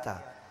കഴിയാത്ത,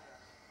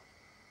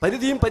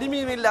 പരിധിയും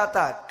പരിമിതിയുമില്ലാത്ത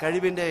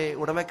കഴിവിൻ്റെ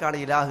ഉടമയ്ക്കാണ്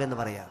ഇലാഹ് എന്ന്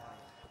പറയാം.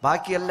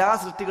 ബാക്കി എല്ലാ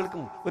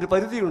സൃഷ്ടികൾക്കും ഒരു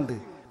പരിധിയുണ്ട്.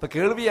 ഇപ്പം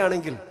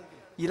കേൾവിയാണെങ്കിൽ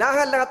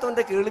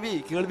ഇലാഹല്ലാത്തവൻ്റെ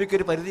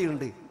കേൾവിക്കൊരു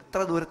പരിധിയുണ്ട്.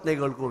 ഇത്ര ദൂരത്തിനേ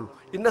കേൾക്കുള്ളൂ,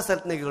 ഇന്ന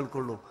സ്ഥലത്തിനേ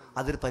കേൾക്കുള്ളൂ.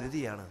 അതൊരു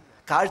പരിധിയാണ്.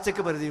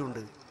 കാഴ്ചക്ക്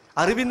പരിധിയുണ്ട്,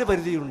 അറിവിന്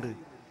പരിധിയുണ്ട്,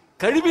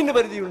 കഴിവിന്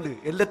പരിധിയുണ്ട്,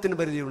 എല്ലാത്തിനും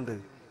പരിധിയുണ്ട്.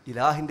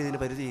 ഇലാഹിൻ്റെ ഇതിന്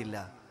പരിധിയില്ല.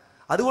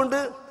 അതുകൊണ്ട്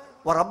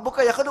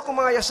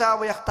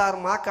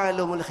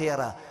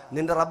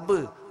നിന്റെ റബ്ബ്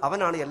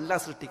അവനാണ് എല്ലാം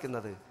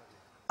സൃഷ്ടിക്കുന്നത്.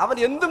 അവൻ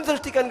എന്തും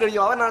സൃഷ്ടിക്കാൻ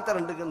കഴിയും. അവനാണ്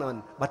തെരഞ്ഞെടുക്കുന്നവൻ.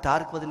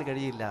 മറ്റാർക്കും അതിന്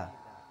കഴിയില്ല.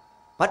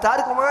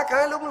 മറ്റാർക്കും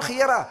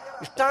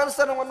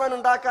ഇഷ്ടാനുസരണം ഒന്നാൻ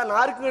ഉണ്ടാക്കാൻ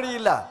ആർക്കും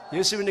കഴിയില്ല.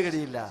 യേശുവിന്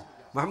കഴിയില്ല,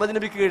 മുഹമ്മദ്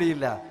നബിക്ക്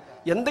കഴിയില്ല.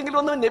 എന്തെങ്കിലും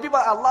ഒന്ന് നബി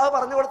അള്ളാഹു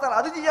പറഞ്ഞു കൊടുത്താൽ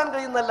അത് ചെയ്യാൻ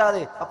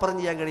കഴിയുന്നല്ലാതെ അപ്പുറം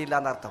ചെയ്യാൻ കഴിയില്ല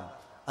എന്നർത്ഥം.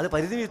 അത്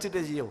പരിധി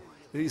വെച്ചിട്ടേ ചെയ്യൂ.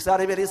 ഈസാ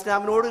നബി അലൈഹി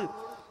ഇസ്ലാമിനോട്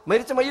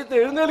മരിച്ച മയ്യത്ത്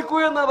എഴുന്നേൽക്കൂ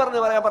എന്ന്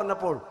പറയാൻ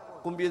പറഞ്ഞപ്പോൾ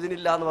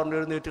കുമ്പിയതിനില്ല എന്ന് പറഞ്ഞു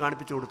എഴുന്നേറ്റ്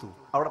കാണിപ്പിച്ചു കൊടുത്തു.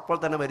 അവിടെ അപ്പോൾ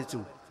തന്നെ മരിച്ചു.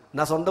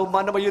 എന്നാ സ്വന്തം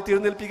ഉമ്മാന്റെ മയ്യത്ത്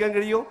എഴുന്നേൽപ്പിക്കാൻ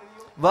കഴിയോ?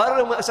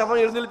 വേറൊരു ശവം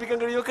എഴുന്നേൽപ്പിക്കാൻ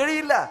കഴിയോ?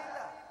 കഴിയില്ല.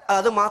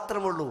 അത്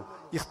മാത്രമുള്ളൂ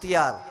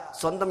ഇഖ്തിയാർ.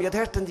 സ്വന്തം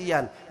യഥേഷ്ടം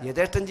ചെയ്യാൻ,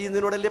 യഥേഷ്ടം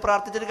ചെയ്യുന്നതിനോടല്ലേ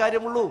പ്രാർത്ഥിച്ചൊരു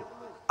കാര്യമുള്ളൂ.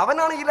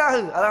 അവനാണ്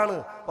ഇലാഹ്. അതാണ്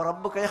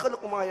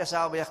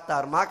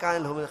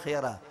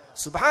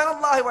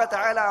സുബ്ഹാനല്ലാഹി വ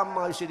തആല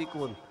അമ്മാ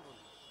യുശ്രികൂൻ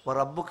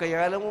വറബ്ബുക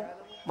യഅലമു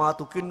മാ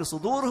തുകിന്നു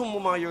സുദൂറുഹും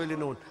വമാ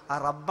യുലിനൂൻ. ആ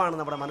റബ്ബാണ്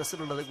നമ്മുടെ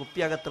മനസ്സിലുള്ളത്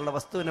കുപ്പിയകത്തുള്ള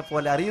വസ്തുവിനെ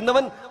പോലെ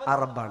അറിയുന്നവൻ ആ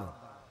റബ്ബാണ്.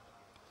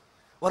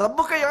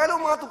 വറബ്ബുക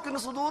യഅലമു മാ തുകിന്നു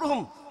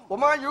സുദൂറുഹും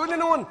വമാ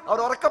യുലിനൂൻ. അവർ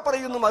ഉറക്കെ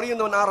പറയുന്നതും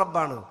അറിയുന്നവൻ ആ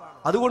റബ്ബാണ്.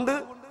 അതുകൊണ്ട്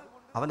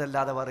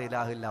അവനല്ലാതെ വേറെ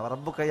ഇലാഹില്ല.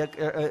 റബ്ബുക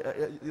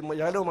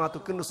യഅലമു മാ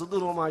തുകിന്നു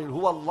സുദൂറുഹും വമാ യുലിനൂൻ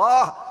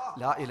ഹുവല്ലാഹ്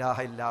ലാ ഇലാഹ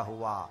ഇല്ലാ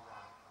ഹുവ.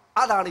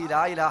 അതാണ് ഈ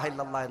ലാ ഇലാഹ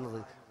ഇല്ലല്ലാഹ് എന്നത്.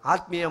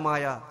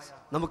 ആത്മീയമായ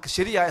നമുക്ക്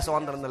ശരിയായ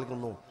സ്വാതന്ത്ര്യം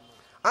നൽകുന്നു.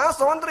 ആ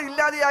സ്വാതന്ത്ര്യം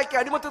ഇല്ലാതെയാക്കി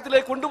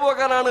അടിമത്തത്തിലേക്ക്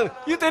കൊണ്ടുപോകാനാണ്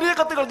ഈ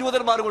തെരീഖത്തുകൾ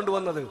ജൂതന്മാർ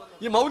കൊണ്ടുവന്നത്,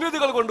 ഈ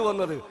മൗലൂദുകൾ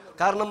കൊണ്ടുവന്നത്.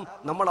 കാരണം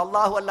നമ്മൾ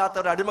അള്ളാഹു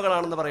അല്ലാത്തവരുടെ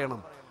അടിമകളാണെന്ന് പറയണം.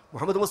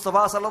 മുഹമ്മദ് മുസ്തഫ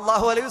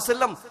സല്ലല്ലാഹു അലൈഹി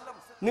വസല്ലം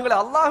നിങ്ങൾ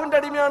അള്ളാഹുവിന്റെ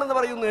അടിമയാണെന്ന്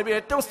പറയുന്നു. നബി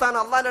ഏറ്റവും സ്ഥാനം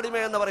അള്ളാഹിന്റെ അടിമ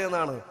എന്ന്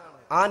പറയുന്നതാണ്.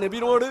 ആ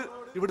നബിനോട്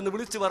ഇവിടുന്ന്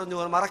വിളിച്ചു പറഞ്ഞു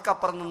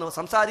മറക്കപ്പുറം നിന്ന്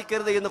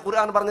സംസാരിക്കരുത് എന്ന്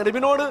ഖുർആൻ പറഞ്ഞ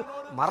നബിനോട്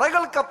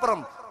മറകൾക്കപ്പുറം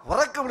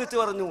ഉറക്കെ വിളിച്ചു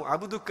പറഞ്ഞു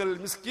അബ്ദുക്കൽ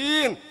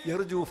മിസ്കീൻ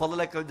യർജു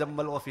ഫളലക്കൽ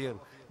ജമ്മൽ വഫീർ.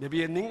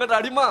 നബിയെ നിങ്ങളുടെ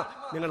അടിമ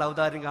നിങ്ങൾ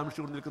ഔദാര്യം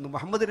കാണിച്ചുകൊണ്ട് നിൽക്കുന്നു.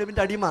 മുഹമ്മദ്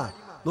നബിന്റെ അടിമ.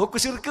 നോക്കു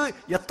ശിർക്ക്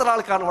എത്ര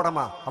ആൾക്കാണ് ഉടമ?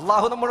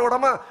 അള്ളാഹു നമ്മുടെ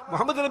ഉടമ,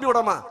 മുഹമ്മദ് നബി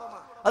ഉടമ.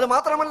 അത്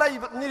മാത്രമല്ല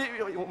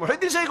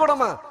മുഹയ്യിദ്ദീൻ ശൈഖ്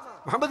ഉടമ.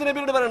 മുഹമ്മദ്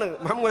നബിയോട് പറയാണ്,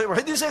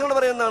 മുഹയ്യിദ്ദീൻ ശൈഖ്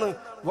പറയുന്നതാണ്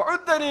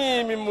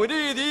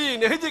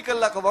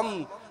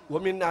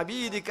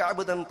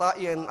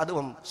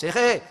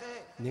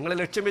നിങ്ങളെ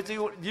ലക്ഷ്യം വെച്ച്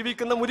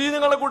ജീവിക്കുന്ന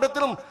മുരീദുകളുടെ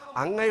കൂട്ടത്തിലും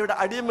അങ്ങയുടെ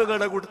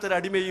അടിമകളുടെ കൂട്ടത്തിൽ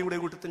അടിമയുടെ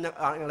കൂട്ടത്തിൽ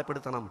ഞങ്ങളെ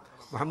പെടുത്തണം.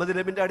 മുഹമ്മദ്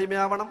നബിന്റെ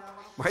അടിമയാവണം,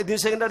 മുഹയ്യിദ്ദീൻ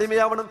ശൈഖിന്റെ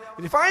അടിമയാവണം,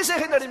 റിഫായി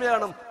ശൈഖിന്റെ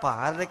അടിമയാവണം. അപ്പൊ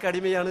ആരൊക്കെ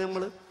അടിമയാണ്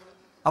നമ്മൾ?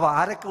 അപ്പൊ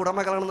ആരൊക്കെ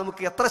ഉടമകളാണ്?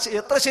 നമുക്ക്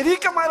എത്ര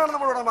ശരീക്കന്മാരാണ്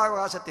നമ്മുടെ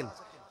ഉടമാവകാശത്തിൽ?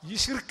 ഈ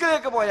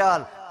ശിർക്കിലേക്ക്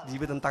പോയാൽ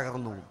ജീവിതം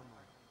തകർന്നു,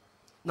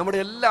 നമ്മുടെ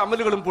എല്ലാ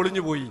അമലുകളും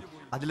പൊളിഞ്ഞുപോയി.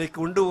 അതിലേക്ക്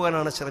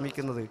കൊണ്ടുപോകാനാണ്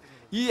ശ്രമിക്കുന്നത്.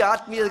 ഈ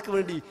ആത്മീയതയ്ക്ക്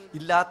വേണ്ടി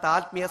ഇല്ലാത്ത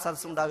ആത്മീയ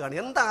സദസ്സ് ഉണ്ടാകുകയാണ്.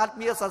 എന്താ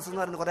ആത്മീയ സദസ്സ് എന്ന്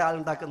പറയുന്നത്? കുറെ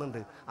ആളുണ്ടാക്കുന്നുണ്ട്.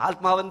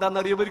 ആത്മാവ്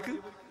എന്താണെന്ന് അറിയുമവർക്ക്?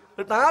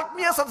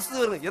 ആത്മീയ സദസ്സ്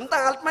വരുന്നത് എന്താ?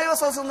 ആത്മീയ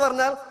സദസ്സ് എന്ന്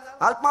പറഞ്ഞാൽ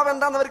ആത്മാവ്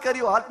എന്താണെന്ന് അവർക്ക്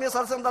അറിയോ? ആത്മീയ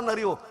സദസ്സ് എന്താണെന്ന്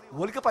അറിയോ?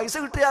 അവർക്ക് പൈസ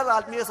കിട്ടിയാൽ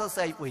ആത്മീയ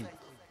സദസ്സായി പോയി.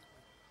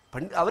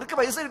 അവർക്ക്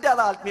പൈസ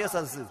കിട്ടിയാൽ ആത്മീയ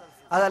സദസ്സ്.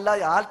 അതല്ല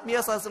ആത്മീയ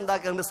സദസ്സ്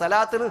ഉണ്ടാക്കുന്നുണ്ട്.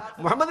 സലാത്തിന്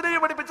മുഹമ്മദ് നബി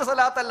പഠിപ്പിച്ച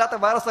സലാത്ത് അല്ലാത്ത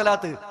വേറെ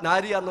സലാത്ത്,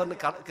 നാരിയ എന്ന് പറഞ്ഞ്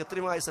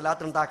കൃത്രിമമായ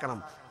സലാത്ത് ഉണ്ടാക്കണം.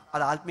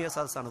 അത് ആത്മീയ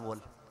സദസ്സാണ്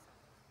പോലെ.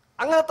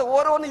 അങ്ങനത്തെ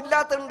ഓരോന്നും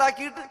ഇല്ലാത്ത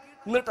ഉണ്ടാക്കിയിട്ട്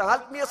എന്നിട്ട്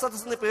ആത്മീയ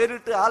സദസ്സിന്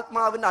പേരിട്ട്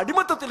ആത്മാവിന്റെ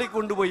അടിമത്തത്തിലേക്ക്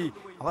കൊണ്ടുപോയി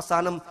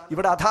അവസാനം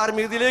ഇവിടെ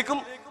അധാർമ്മികതയിലേക്കും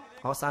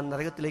അവസാനം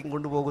നരകത്തിലേക്കും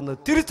കൊണ്ടുപോകുന്നത്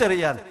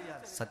തിരിച്ചറിയാൻ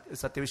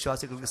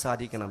സത്യവിശ്വാസികൾക്ക്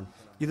സാധിക്കണം.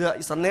 ഈ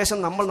സന്ദേശം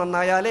നമ്മൾ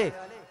നന്നായാലേ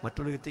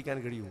മറ്റുള്ളവർ എത്തിക്കാൻ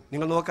കഴിയൂ.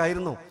 നിങ്ങൾ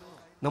നോക്കായിരുന്നു,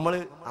 നമ്മൾ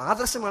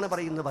ആദർശമാണ്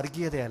പറയുന്നത്,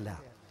 വർഗീയതയല്ല.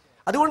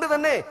 അതുകൊണ്ട്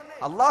തന്നെ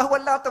അള്ളാഹു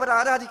അല്ലാത്തവർ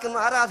ആരാധിക്കുന്ന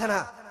ആരാധന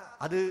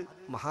അത്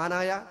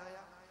മഹാനായ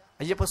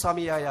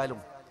അയ്യപ്പസ്വാമിയായാലും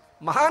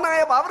മഹാനായ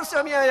ബാബർ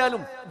സ്വാമി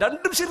ആയാലും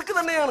രണ്ടും ശിർക്ക്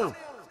തന്നെയാണ്.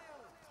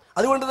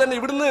 അതുകൊണ്ട് തന്നെ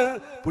ഇവിടുന്ന്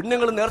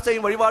പുണ്യങ്ങളും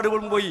നേർച്ചയും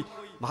വഴിപാടുകളും പോയി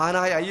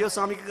മഹാനായ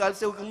അയ്യസ്വാമിക്ക്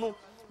കാഴ്ച വെക്കുന്നു,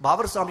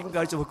 ബാബർ സ്വാമിക്കും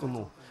കാഴ്ച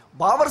വെക്കുന്നു.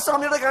 ബാബർ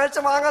സ്വാമിയുടെ കാഴ്ച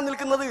വാങ്ങാൻ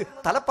നിൽക്കുന്നത്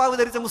തലപ്പാവ്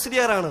ധരിച്ച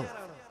മുസ്ലിയാരാണ്.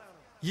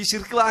 ഈ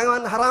ശിർക്ക്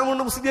വാങ്ങാൻ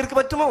ഹറാമുണ്ട് മുസ്ലിയർക്ക്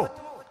പറ്റുമോ?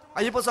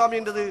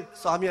 അയ്യപ്പസ്വാമിൻ്റെത്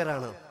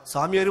സ്വാമിയാരാണ്.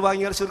 സ്വാമിയാർ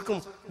വാങ്ങിയാൽ ശിർക്കും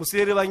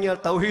മുസ്ലിയർ വാങ്ങിയാൽ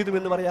തൗഹീദും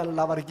എന്ന്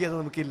പറയാനുള്ള വർഗീയത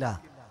നമുക്കില്ല.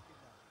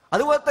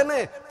 അതുപോലെ തന്നെ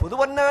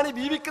പുതുവന്നാണി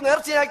ബീവിക്ക്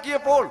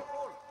നേർച്ചയാക്കിയപ്പോൾ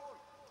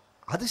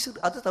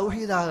അത്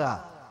തൗഹീദാകുക.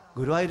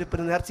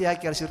 ഗുരുവായൂരപ്പന്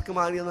നേർച്ചയാക്കിയാൽ ശിർക്ക്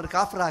മാറി എന്നൊരു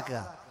കാഫറാക്കുക.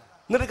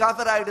 എന്നിട്ട്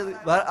കാഫറായിട്ട്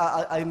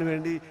അതിനു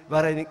വേണ്ടി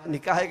വേറെ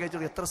നിക്കാഹ്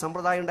കഴിച്ചുകൊണ്ട് എത്ര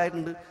സമ്പ്രദായം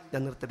ഉണ്ടായിട്ടുണ്ട്.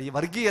 ഞാൻ നിർത്തട്ടെ. ഈ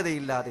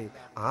വർഗീയതയില്ലാതെ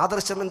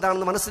ആദർശം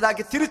എന്താണെന്ന്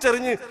മനസ്സിലാക്കി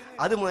തിരിച്ചറിഞ്ഞ്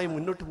അതുമായി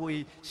മുന്നോട്ട് പോയി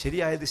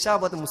ശരിയായ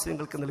ദിശാബോധം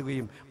മുസ്ലിങ്ങൾക്ക്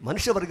നൽകുകയും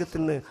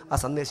മനുഷ്യവർഗത്തിന് ആ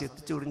സന്ദേശം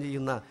എത്തിച്ചുവിടുകയും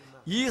ചെയ്യുന്ന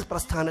ഈ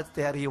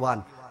പ്രസ്ഥാനത്തെ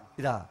അറിയുവാൻ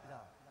ഇതാ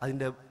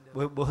അതിൻ്റെ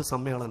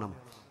ബഹുസമ്മേളനം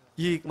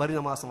ഈ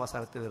വരുന്ന മാസം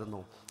അവസാനത്തിൽ വരുന്നു.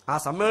 ആ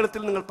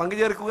സമ്മേളനത്തിൽ നിങ്ങൾ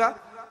പങ്കുചേർക്കുക.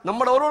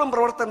 നമ്മുടെ ഓരോരും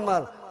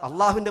പ്രവർത്തകന്മാർ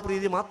അള്ളാഹുവിൻ്റെ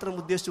പ്രീതി മാത്രം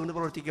ഉദ്ദേശിച്ചുകൊണ്ട്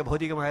പ്രവർത്തിക്കുക,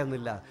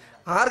 ഭൗതികമായൊന്നുമില്ല.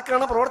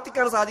 ആർക്കാണ്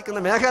പ്രവർത്തിക്കാൻ സാധിക്കുന്ന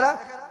മേഖല,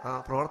 ആ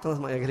പ്രവർത്തന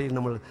മേഖലയിൽ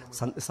നമ്മൾ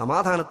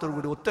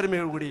സമാധാനത്തോടുകൂടി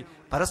ഒത്തൊരുമയോടുകൂടി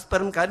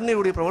പരസ്പരം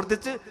കരുണയോടുകൂടി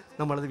പ്രവർത്തിച്ച്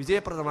നമ്മളത്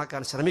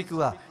വിജയപ്രദമാക്കാൻ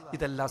ശ്രമിക്കുക.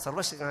 ഇതെല്ലാം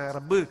സർവശക്തനായ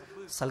റബ്ബ്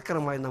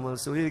സൽക്കരമായി നമ്മൾ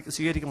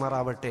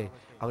സ്വീകരിക്കുമാറാവട്ടെ,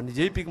 അവൻ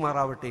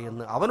വിജയിപ്പിക്കുമാറാവട്ടെ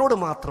എന്ന് അവനോട്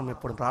മാത്രം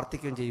എപ്പോഴും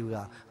പ്രാർത്ഥിക്കുകയും ചെയ്യുക.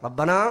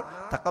 റബ്ബനാ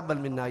തഖബ്ബൽ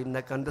മിന്നാ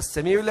ഇന്നക അൻതസ്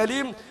സമീഉൽ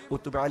അലീം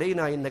വതുബ്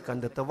അലൈനാ ഇന്നക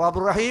അൻതത്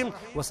തവ്വാബുർ റഹീം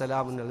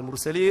വസലാമുൻ അലൽ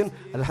മുർസലീൻ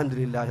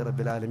അൽഹംദുലില്ലാഹി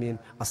റബ്ബിൽ ആലമീൻ.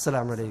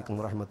 അസ്സലാമു അലൈക്കും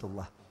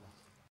വറഹ്മത്തുള്ളാഹി.